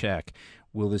write the check.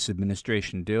 Will this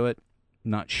administration do it?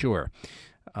 Not sure.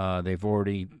 They've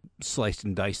already sliced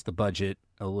and diced the budget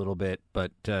a little bit,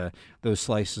 but those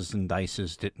slices and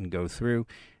dices didn't go through.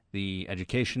 The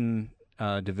education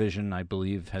division, I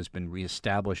believe, has been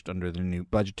reestablished under the new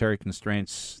budgetary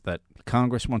constraints that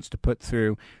Congress wants to put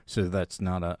through, so that's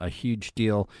not a huge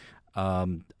deal.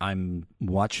 I'm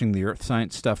watching the earth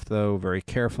science stuff, though, very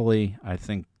carefully. I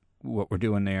think what we're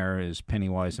doing there is penny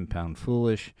wise and pound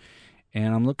foolish.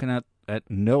 And I'm looking at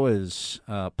NOAA's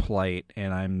plight,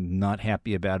 and I'm not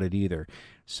happy about it either.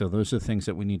 So those are things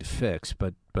that we need to fix.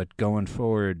 But going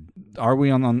forward, are we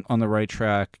on the right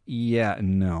track? Yeah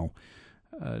and no.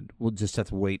 We'll just have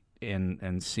to wait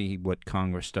and see what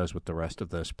Congress does with the rest of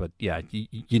this. But yeah,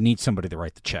 you need somebody to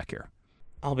write the check here.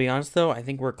 I'll be honest, though, I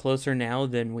think we're closer now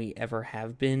than we ever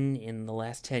have been in the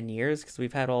last 10 years, because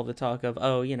we've had all the talk of,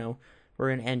 we're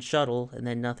going to end shuttle and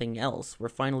then nothing else. We're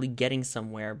finally getting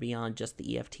somewhere beyond just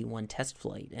the EFT-1 test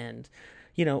flight. And,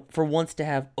 for once to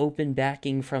have open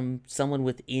backing from someone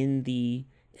within the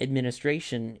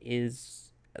administration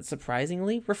is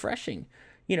surprisingly refreshing.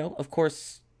 Of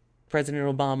course,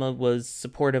 President Obama was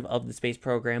supportive of the space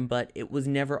program, but it was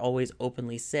never always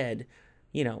openly said.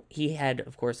 He had,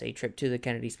 of course, a trip to the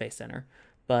Kennedy Space Center,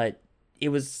 but it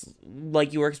was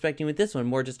like you were expecting with this one,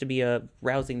 more just to be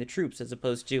rousing the troops as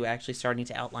opposed to actually starting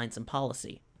to outline some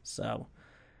policy. So,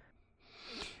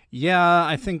 yeah,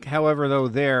 I think, however, though,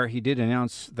 he did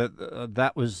announce that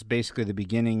that was basically the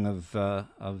beginning of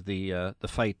the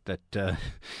fight that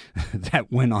that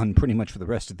went on pretty much for the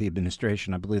rest of the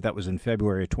administration. I believe that was in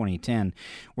February of 2010,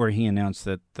 where he announced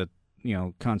that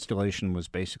Constellation was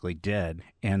basically dead,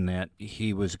 and that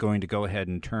he was going to go ahead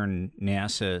and turn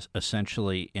NASA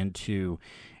essentially into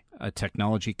a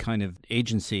technology kind of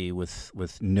agency with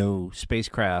no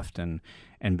spacecraft, and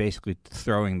basically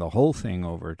throwing the whole thing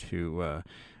over to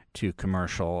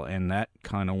commercial. And that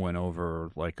kind of went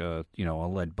over like a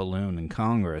lead balloon in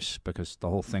Congress, because the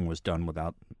whole thing was done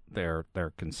without their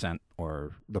consent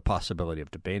or the possibility of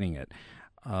debating it.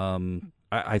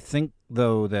 I think,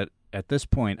 though, that at this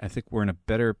point, I think we're in a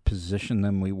better position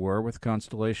than we were with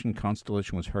Constellation.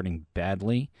 Constellation was hurting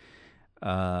badly,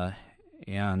 but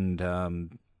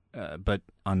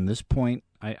on this point,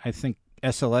 I think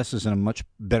SLS is in a much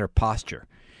better posture.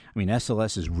 I mean,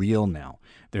 SLS is real now.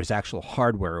 There's actual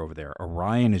hardware over there.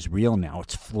 Orion is real now.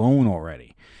 It's flown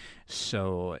already.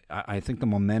 So I think the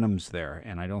momentum's there,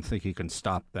 and I don't think you can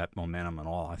stop that momentum at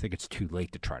all. I think it's too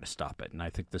late to try to stop it, and I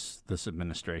think this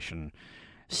administration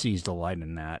sees the light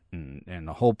in that, and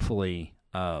hopefully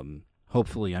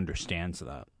understands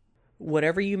that.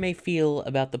 Whatever you may feel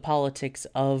about the politics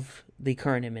of the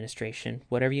current administration,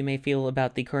 whatever you may feel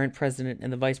about the current president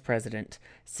and the vice president,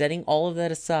 setting all of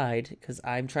that aside, because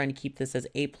I'm trying to keep this as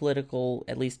apolitical,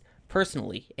 at least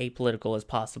personally apolitical as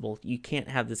possible. You can't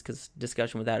have this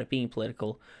discussion without it being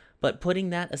political. But putting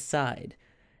that aside,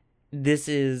 this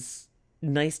is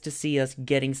nice to see us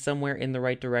getting somewhere in the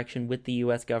right direction with the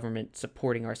U.S. government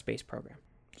supporting our space program.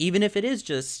 Even if it is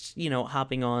just,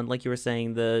 hopping on, like you were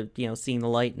saying, seeing the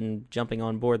light and jumping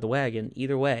on board the wagon.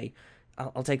 Either way,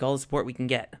 I'll take all the support we can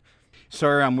get.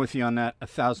 Sorry, I'm with you on that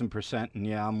 1,000%, and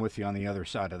yeah, I'm with you on the other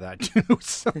side of that too.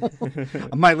 So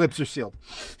my lips are sealed.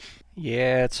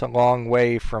 Yeah, it's a long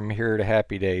way from here to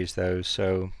happy days, though.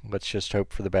 So let's just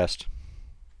hope for the best.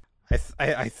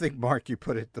 I think, Mark, you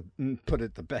put it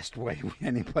the best way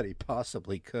anybody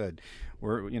possibly could.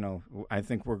 I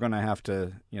think we're going to have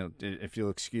to, if you'll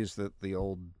excuse the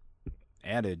old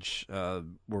adage, we're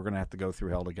going to have to go through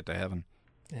hell to get to heaven.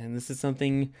 And this is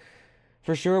something,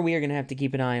 for sure, we are going to have to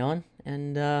keep an eye on.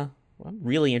 And I'm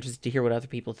really interested to hear what other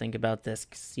people think about this,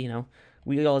 because,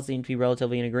 we all seem to be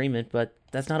relatively in agreement, but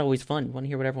that's not always fun. We want to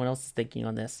hear what everyone else is thinking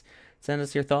on this. Send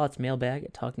us your thoughts,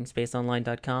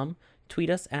 mailbag@talkingspaceonline.com. Tweet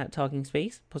us at Talking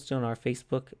Space, post it on our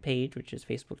Facebook page, which is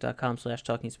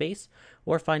facebook.com/TalkingSpace,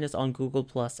 or find us on Google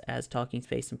Plus as Talking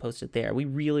Space and post it there. We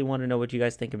really want to know what you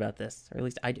guys think about this, or at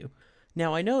least I do.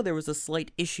 Now, I know there was a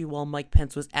slight issue while Mike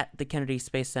Pence was at the Kennedy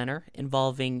Space Center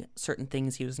involving certain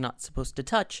things he was not supposed to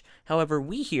touch. However,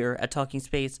 we here at Talking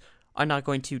Space are not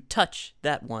going to touch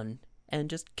that one and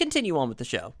just continue on with the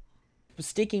show.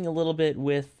 Sticking a little bit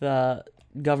with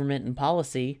government and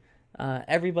policy,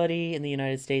 everybody in the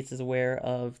United States is aware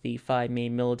of the 5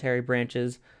 main military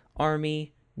branches: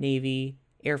 Army, Navy,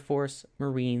 Air Force,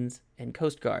 Marines, and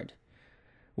Coast Guard.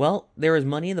 Well, there is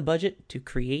money in the budget to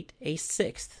create a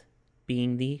 6th,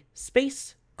 being the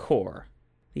Space Corps.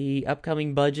 The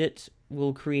upcoming budget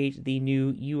will create the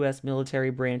new U.S.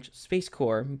 military branch Space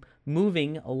Corps,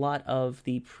 moving a lot of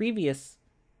the previous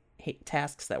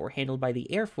tasks that were handled by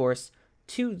the Air Force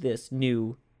to this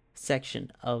new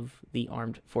section of the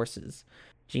armed forces.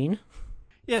 Gene?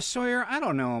 Yeah, Sawyer, I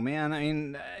don't know, man. I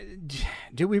mean,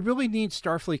 do we really need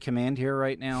Starfleet Command here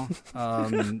right now?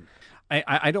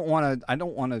 I don't want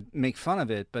to make fun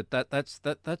of it, but that's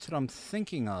what I'm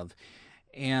thinking of.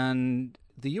 And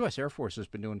the U.S. Air Force has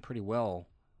been doing pretty well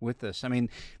with this. I mean,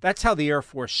 that's how the Air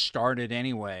Force started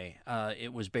anyway.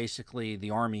 It was basically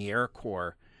the Army Air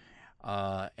Corps,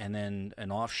 and then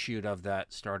an offshoot of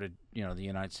that started, the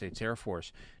United States Air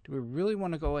Force. Do we really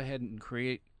want to go ahead and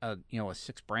create a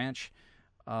sixth branch?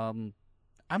 I'm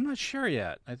not sure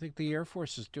yet. I think the Air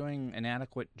Force is doing an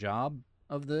adequate job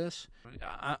of this.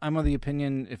 I'm of the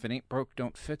opinion, if it ain't broke,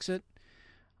 don't fix it.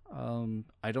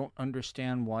 I don't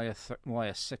understand why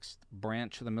a sixth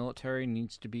branch of the military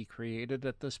needs to be created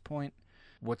at this point.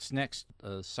 What's next?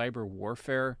 A cyber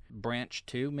warfare branch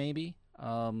too, maybe?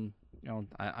 I'm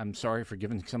sorry for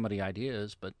giving somebody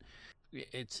ideas, but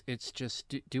it's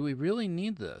just, do we really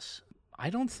need this? I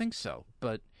don't think so,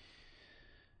 but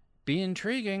be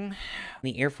intriguing.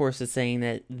 The Air Force is saying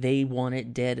that they want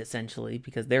it dead, essentially,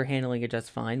 because they're handling it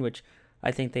just fine, which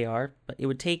I think they are. But it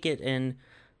would take it and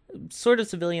sort of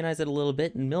civilianize it a little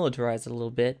bit and militarize it a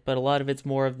little bit, but a lot of it's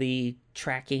more of the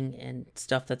tracking and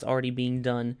stuff that's already being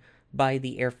done by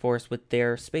the Air Force with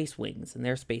their space wings and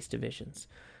their space divisions.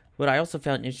 What I also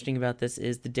found interesting about this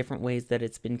is the different ways that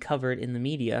it's been covered in the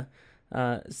media,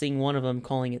 seeing one of them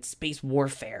calling it space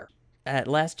warfare. At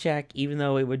last check, even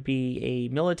though it would be a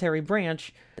military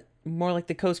branch, more like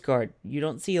the Coast Guard. You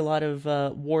don't see a lot of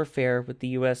warfare with the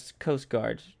U.S. Coast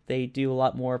Guard. They do a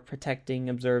lot more protecting,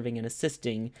 observing, and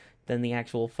assisting than the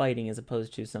actual fighting, as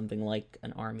opposed to something like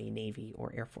an Army, Navy,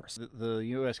 or Air Force. The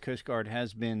U.S. Coast Guard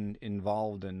has been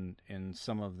involved in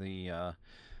some of the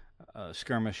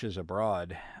skirmishes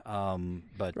abroad,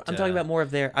 but I'm talking about more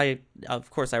of their. Of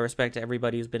course, I respect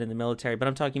everybody who's been in the military, but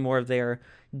I'm talking more of their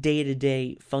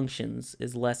day-to-day functions.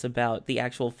 Is less about the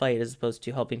actual fight as opposed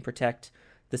to helping protect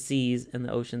the seas and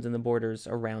the oceans and the borders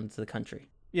around the country.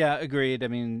 Yeah, agreed. I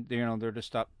mean, they're to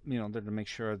stop, they're to make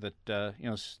sure that,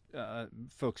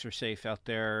 folks are safe out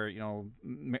there,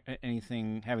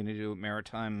 anything having to do with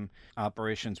maritime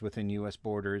operations within U.S.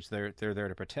 borders, they're there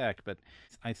to protect. But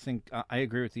I think, I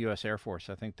agree with the U.S. Air Force.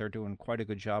 I think they're doing quite a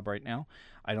good job right now.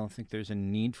 I don't think there's a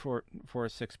need for a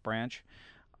sixth branch.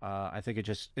 I think it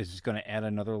just is going to add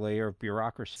another layer of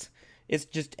bureaucracy. It's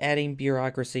just adding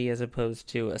bureaucracy as opposed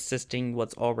to assisting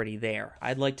what's already there.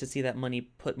 I'd like to see that money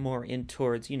put more in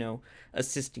towards,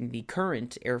 assisting the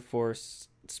current Air Force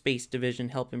Space Division,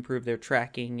 help improve their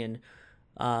tracking, and,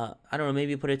 I don't know,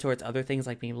 maybe put it towards other things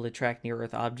like being able to track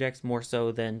near-Earth objects more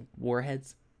so than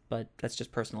warheads, but that's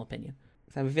just personal opinion.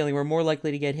 I have a feeling we're more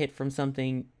likely to get hit from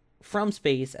something from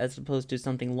space as opposed to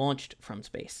something launched from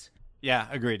space. Yeah,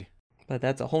 agreed. But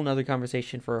that's a whole nother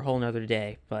conversation for a whole nother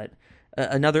day, but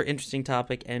another interesting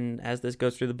topic, and as this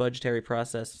goes through the budgetary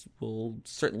process, we'll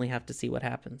certainly have to see what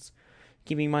happens.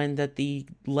 Keeping in mind that the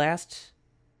last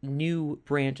new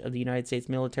branch of the United States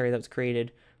military that was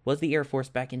created was the Air Force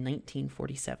back in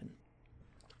 1947.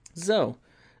 So,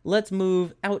 let's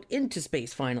move out into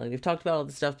space finally. We've talked about all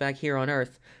the stuff back here on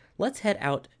Earth. Let's head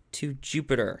out to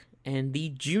Jupiter and the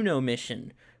Juno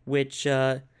mission, which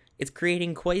is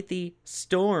creating quite the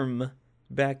storm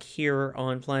back here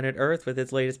on planet Earth with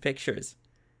its latest pictures.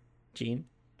 Gene?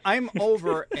 I'm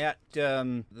over at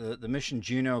the Mission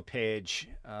Juno page,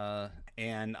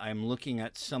 and I'm looking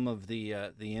at some of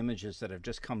the images that have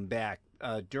just come back.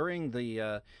 During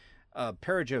the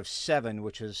Perijove 7,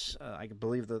 which is, I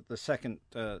believe, the second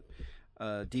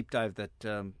deep dive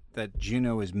that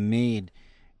Juno has made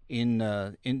in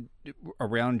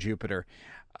around Jupiter,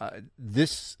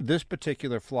 this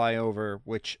particular flyover,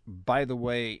 which, by the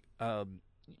way,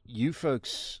 you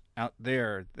folks out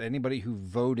there, anybody who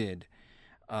voted,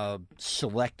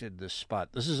 selected this spot.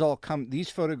 This is all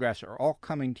these photographs are all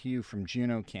coming to you from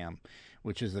JunoCam,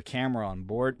 which is the camera on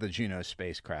board the Juno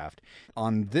spacecraft.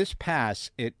 On this pass,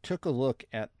 it took a look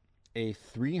at a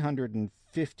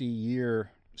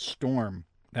 350-year storm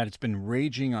that it's been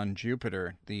raging on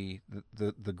Jupiter, the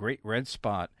Great Red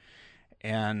Spot,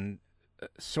 and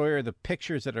Sawyer, the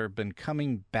pictures that have been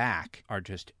coming back are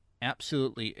just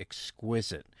absolutely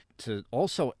exquisite. To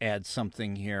also add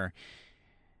something here,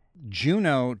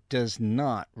 Juno does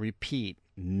not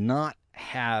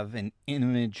have an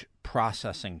image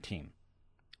processing team.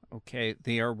 Okay,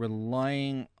 they are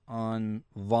relying on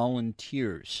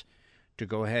volunteers to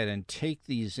go ahead and take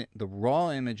the raw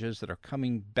images that are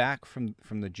coming back from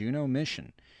the Juno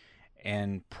mission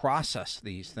and process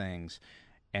these things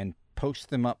and post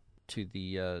them up to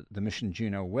the Mission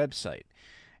Juno website.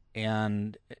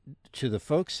 And to the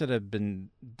folks that have been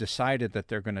decided that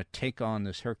they're going to take on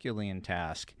this Herculean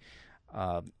task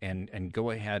and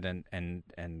go ahead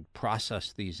and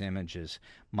process these images,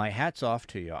 my hat's off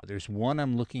to you. There's one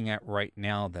I'm looking at right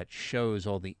now that shows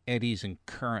all the eddies and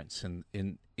currents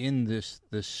in this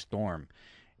storm,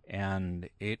 and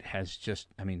it has just,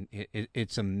 I mean,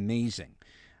 it's amazing.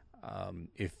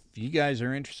 If you guys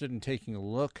are interested in taking a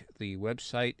look, the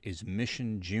website is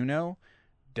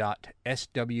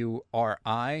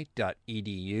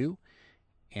missionjuno.swri.edu,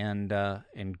 and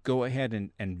go ahead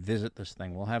and visit this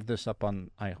thing. We'll have this up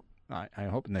on, I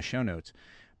hope, in the show notes,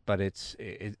 but it's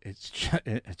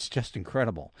just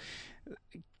incredible.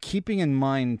 Keeping in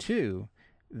mind too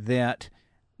that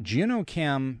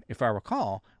JunoCam, if I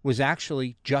recall, was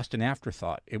actually just an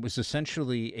afterthought. It was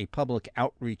essentially a public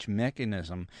outreach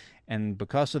mechanism, and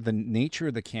because of the nature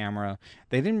of the camera,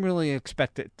 they didn't really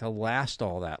expect it to last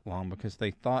all that long, because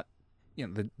they thought, you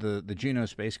know, the Juno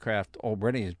spacecraft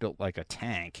already is built like a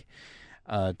tank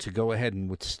to go ahead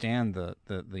and withstand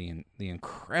the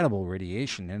incredible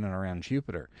radiation in and around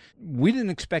Jupiter. We didn't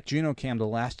expect JunoCam to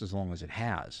last as long as it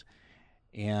has.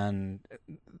 And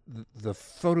the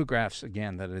photographs,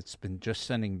 again, that it's been just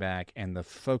sending back, and the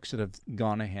folks that have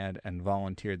gone ahead and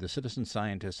volunteered, the citizen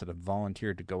scientists that have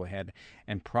volunteered to go ahead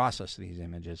and process these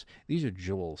images, these are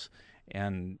jewels.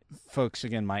 And folks,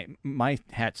 again, my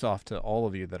hat's off to all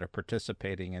of you that are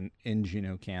participating in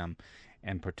JunoCam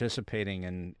and participating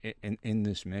in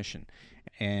this mission.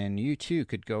 And you too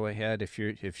could go ahead, if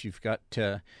you've got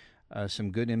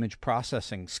some good image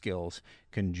processing skills,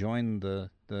 can join the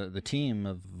team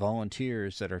of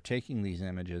volunteers that are taking these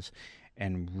images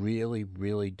and really,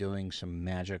 really doing some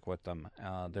magic with them.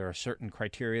 There are certain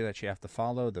criteria that you have to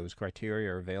follow. Those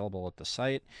criteria are available at the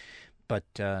site. But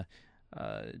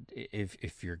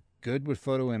if you're good with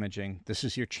photo imaging, this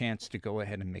is your chance to go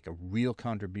ahead and make a real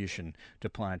contribution to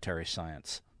planetary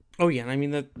science. Oh yeah, I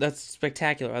mean that's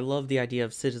spectacular. I love the idea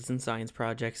of citizen science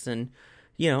projects, and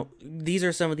you know, these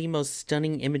are some of the most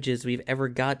stunning images we've ever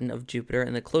gotten of Jupiter,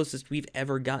 and the closest we've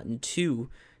ever gotten to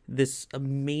this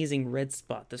amazing red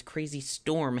spot, this crazy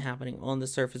storm happening on the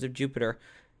surface of Jupiter.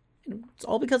 And it's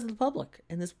all because of the public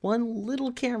and this one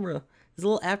little camera, this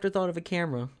little afterthought of a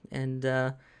camera, and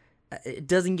it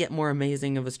doesn't get more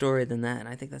amazing of a story than that, and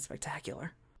I think that's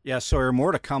spectacular. Yeah, Sawyer,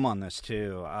 more to come on this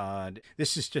too.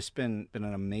 This has just been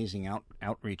an amazing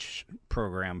outreach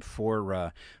program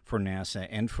for NASA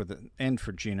and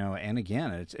for Juno, and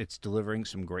again, it's delivering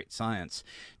some great science.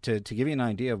 To give you an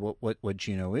idea of what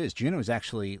Juno is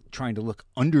actually trying to look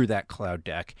under that cloud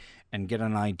deck and get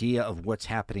an idea of what's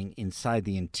happening inside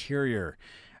the interior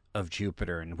of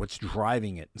Jupiter and what's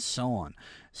driving it and so on.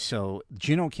 So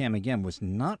JunoCam, again, was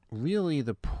not really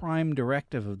the prime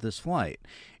directive of this flight.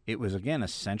 It was, again,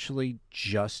 essentially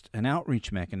just an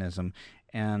outreach mechanism.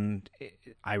 And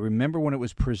I remember when it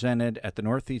was presented at the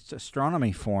Northeast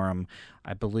Astronomy Forum,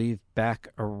 I believe back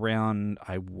around,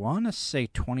 I want to say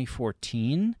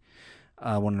 2014,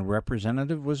 when a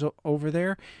representative was over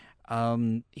there,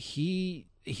 he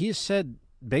has said,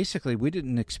 basically, we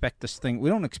don't expect this thing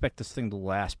to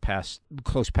last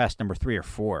close past number 3 or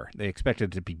 4. They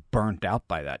expected it to be burnt out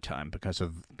by that time because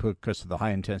of the high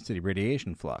intensity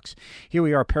radiation flux. Here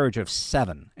we are, perigee of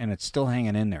 7, and it's still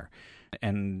hanging in there.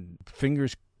 And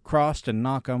fingers crossed and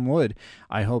knock on wood,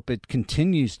 I hope it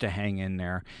continues to hang in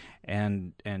there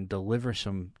and deliver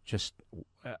some just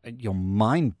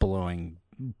mind blowing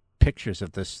pictures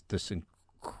of this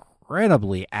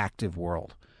incredibly active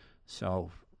world. So,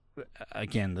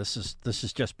 again, this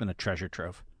has just been a treasure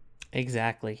trove.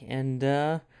 Exactly. And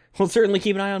we'll certainly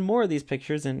keep an eye on more of these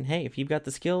pictures. And hey, if you've got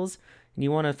the skills and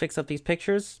you want to fix up these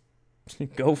pictures,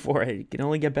 go for it. It can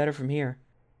only get better from here.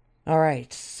 All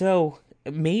right, so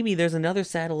maybe there's another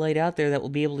satellite out there that will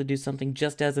be able to do something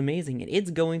just as amazing. And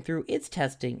it's going through its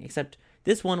testing, except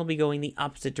this one will be going the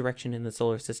opposite direction in the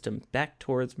solar system, back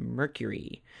towards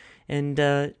Mercury. And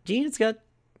Gene, it's got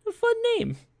a fun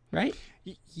name, right?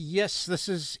 Yes, this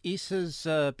is ESA's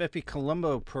Bepi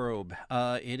Colombo probe.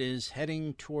 It is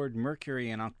heading toward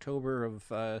Mercury in October of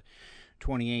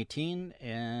 2018,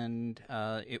 and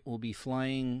it will be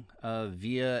flying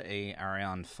via a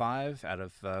Ariane 5 out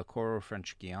of Corot,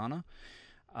 French Guiana.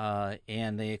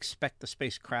 And they expect the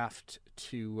spacecraft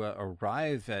to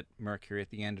arrive at Mercury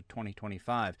at the end of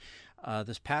 2025.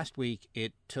 This past week,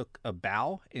 it took a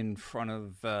bow in front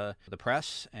of the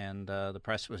press, and the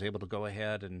press was able to go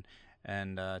ahead and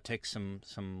take some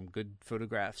good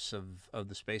photographs of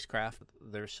the spacecraft.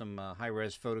 There's some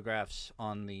high-res photographs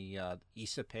on the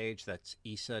ESA page. That's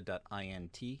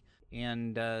esa.int.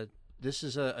 And this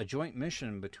is a joint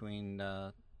mission between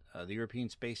the European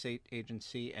Space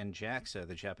Agency and JAXA,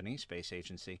 the Japanese Space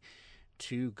Agency,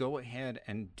 to go ahead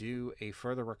and do a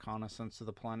further reconnaissance of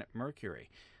the planet Mercury.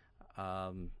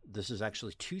 This is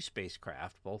actually 2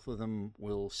 spacecraft. Both of them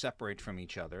will separate from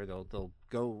each other. They'll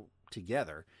go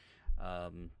together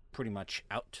pretty much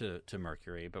out to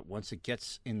Mercury, but once it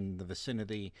gets in the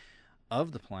vicinity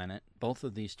of the planet, both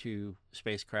of these 2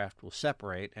 spacecraft will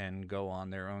separate and go on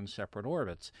their own separate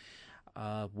orbits.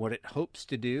 What it hopes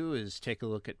to do is take a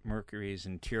look at Mercury's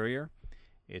interior.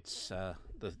 It's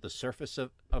the surface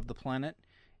of the planet.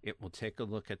 It will take a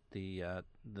look at the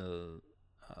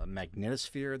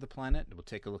magnetosphere of the planet. It will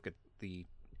take a look at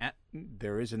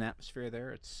there is an atmosphere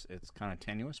there. It's kind of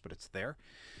tenuous, but it's there.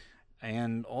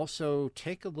 And also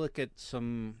take a look at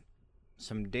some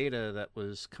data that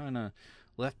was kind of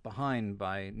left behind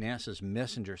by NASA's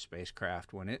Messenger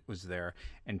spacecraft when it was there,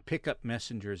 and pick up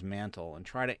Messenger's mantle and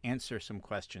try to answer some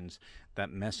questions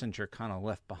that Messenger kind of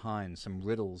left behind, some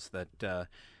riddles that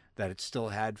it still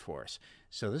had for us.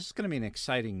 So this is going to be an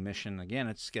exciting mission. Again,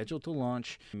 it's scheduled to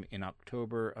launch in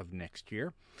October of next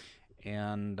year,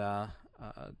 and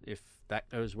if that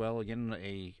goes well, again,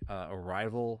 a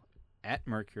arrival at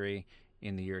Mercury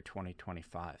in the year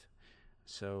 2025.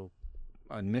 So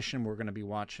a mission we're going to be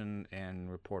watching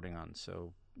and reporting on.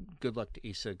 So good luck to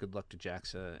ESA, good luck to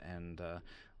JAXA, and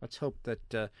let's hope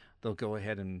that they'll go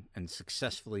ahead and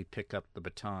successfully pick up the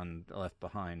baton left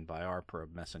behind by our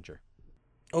probe Messenger.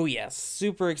 Oh yes,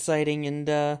 super exciting, and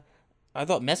I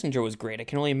thought Messenger was great. I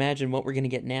can only imagine what we're going to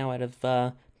get now out of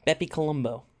Bepi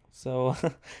Colombo. So,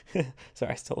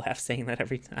 sorry, I still laugh saying that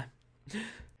every time.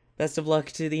 Best of luck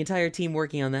to the entire team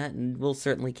working on that, and we'll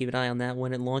certainly keep an eye on that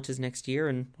when it launches next year,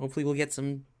 and hopefully we'll get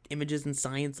some images and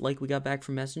science like we got back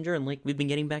from Messenger and like we've been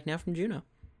getting back now from Juno.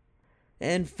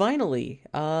 And finally,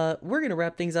 we're going to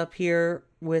wrap things up here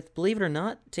with, believe it or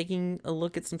not, taking a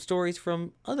look at some stories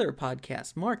from other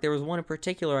podcasts. Mark, there was one in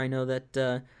particular I know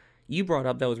that you brought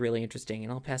up that was really interesting,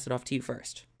 and I'll pass it off to you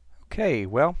first. Okay,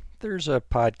 well, there's a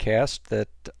podcast that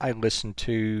I listened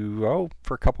to,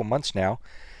 for a couple months now.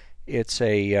 It's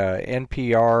a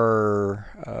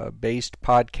NPR-based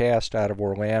podcast out of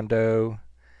Orlando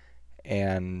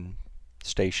and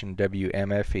station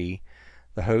WMFE.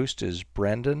 The host is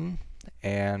Brendan,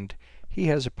 and he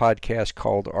has a podcast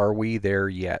called Are We There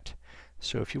Yet?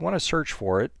 So if you want to search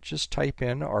for it, just type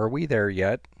in Are We There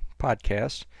Yet?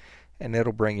 Podcast, and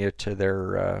it'll bring you to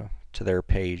their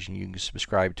page, and you can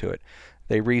subscribe to it.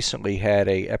 They recently had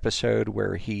a episode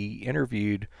where he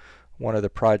interviewed one of the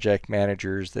project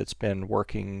managers that's been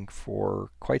working for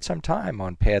quite some time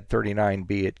on Pad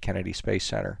 39B at Kennedy Space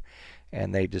Center,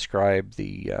 and they described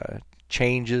the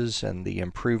changes and the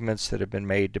improvements that have been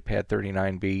made to Pad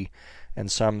 39B,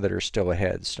 and some that are still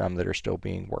ahead, some that are still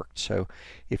being worked. So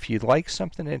if you'd like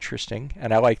something interesting,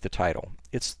 and I like the title,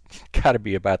 it's got to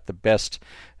be about the best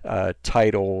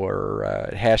title or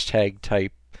hashtag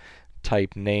type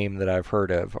name that I've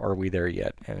heard of, Are We There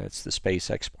Yet? And it's the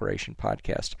Space Exploration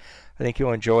Podcast. I think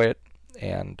you'll enjoy it,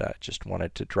 and just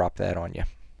wanted to drop that on you.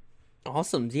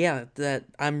 Awesome. Yeah, that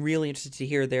I'm really interested to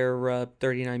hear their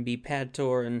 39B pad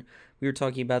tour, and we were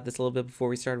talking about this a little bit before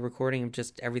we started recording, of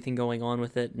just everything going on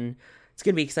with it, and it's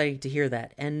going to be exciting to hear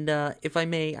that. And if I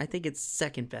may, I think it's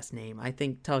second best name. I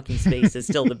think Talking Space is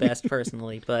still the best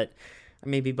personally, but I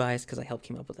may be biased because I helped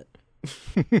come up with it.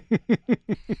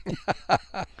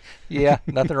 Yeah,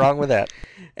 nothing wrong with that.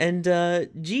 And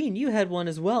Gene, you had one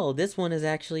as well. This one is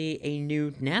actually a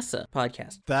new NASA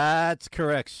podcast. That's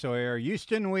correct, Sawyer.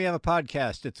 Houston, we have a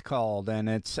podcast, it's called, and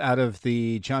it's out of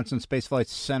the Johnson Space Flight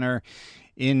Center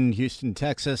in Houston,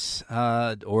 Texas,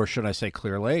 or should I say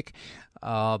Clear Lake.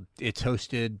 It's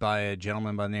hosted by a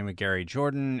gentleman by the name of Gary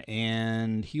Jordan,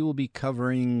 and he will be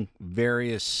covering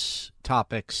various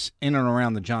topics in and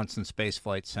around the Johnson Space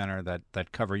Flight Center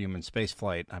that cover human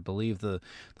spaceflight. I believe the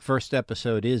first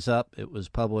episode is up. It was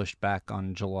published back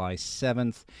on July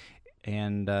 7th,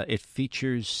 and it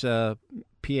features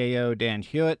PAO Dan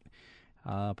Hewitt,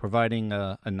 providing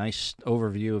a nice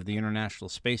overview of the International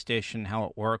Space Station, how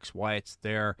it works, why it's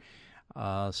there.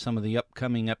 Some of the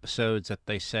upcoming episodes that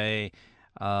they say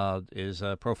is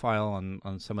a profile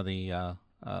on some of the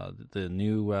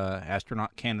new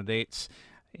astronaut candidates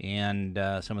and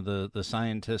some of the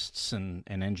scientists and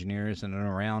engineers in and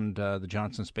around the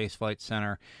Johnson Space Flight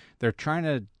Center. They're trying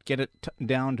to get it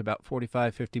down to about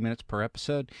 45, 50 minutes per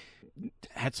episode.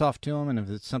 Hats off to them, and if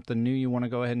it's something new you want to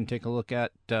go ahead and take a look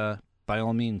at, by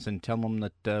all means, and tell them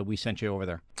that we sent you over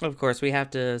there. Of course, we have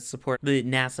to support the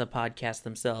NASA podcast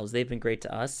themselves. They've been great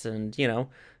to us, and,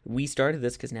 we started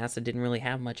this because NASA didn't really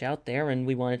have much out there, and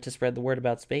we wanted to spread the word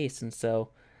about space, and so,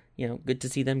 good to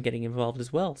see them getting involved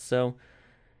as well. So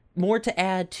more to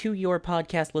add to your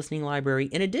podcast listening library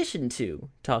in addition to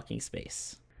Talking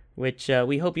Space, which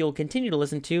we hope you'll continue to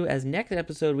listen to, as next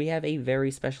episode we have a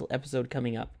very special episode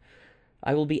coming up.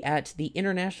 I will be at the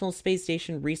International Space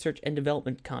Station Research and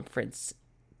Development Conference,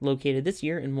 located this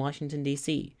year in Washington,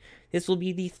 D.C. This will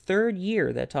be the third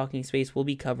year that Talking Space will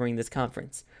be covering this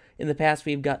conference. In the past,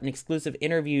 we've gotten exclusive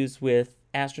interviews with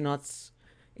astronauts,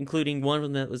 including one of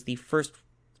them that was the first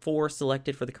 4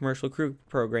 selected for the Commercial Crew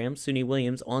Program, Suni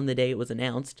Williams, on the day it was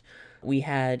announced. We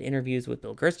had interviews with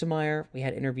Bill Gerstenmaier. We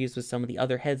had interviews with some of the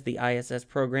other heads of the ISS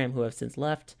program who have since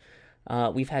left.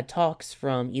 We've had talks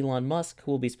from Elon Musk,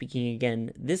 who will be speaking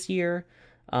again this year.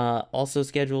 Also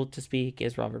scheduled to speak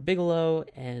is Robert Bigelow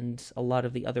and a lot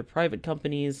of the other private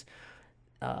companies.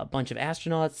 A bunch of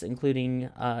astronauts,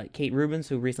 including Kate Rubins,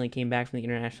 who recently came back from the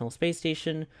International Space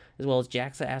Station, as well as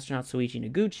JAXA astronaut Soichi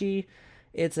Noguchi.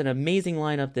 It's an amazing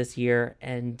lineup this year,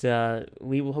 and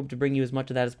we will hope to bring you as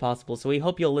much of that as possible, so we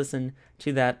hope you'll listen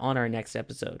to that on our next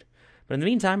episode. But in the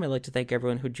meantime, I'd like to thank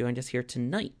everyone who joined us here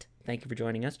tonight. Thank you for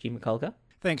joining us, G. McCullough.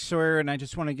 Thanks, Sawyer, and I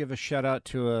just want to give a shout-out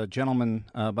to a gentleman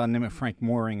by the name of Frank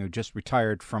Mooring, who just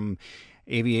retired from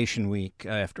Aviation Week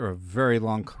after a very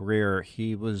long career.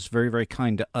 He was very, very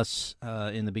kind to us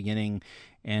in the beginning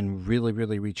and really,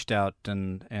 really reached out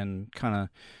and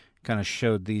kind of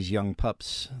showed these young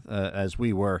pups, as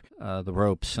we were, the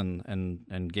ropes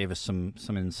and gave us some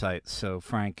insights. So,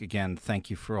 Frank, again, thank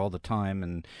you for all the time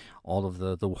and all of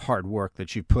the hard work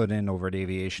that you put in over at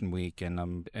Aviation Week.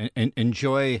 And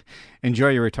enjoy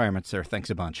your retirement, sir. Thanks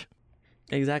a bunch.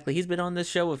 Exactly. He's been on this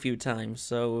show a few times,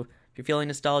 so if you're feeling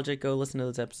nostalgic, go listen to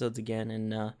those episodes again.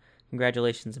 And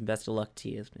congratulations and best of luck to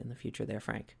you in the future there,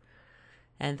 Frank.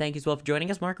 And thank you as well for joining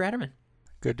us, Mark Ratterman.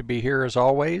 Good to be here as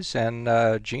always, and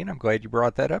Gene, I'm glad you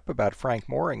brought that up about Frank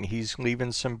Mooring. He's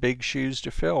leaving some big shoes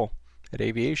to fill at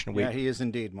Aviation Week. Yeah, he is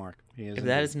indeed, Mark. He is. If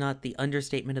that is not the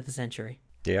understatement of the century.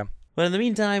 Yeah. But in the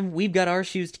meantime, we've got our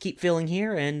shoes to keep filling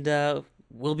here, and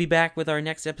we'll be back with our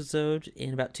next episode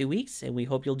in about 2 weeks, and we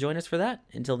hope you'll join us for that.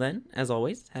 Until then, as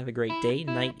always, have a great day,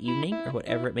 night, evening, or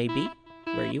whatever it may be,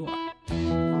 where you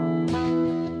are.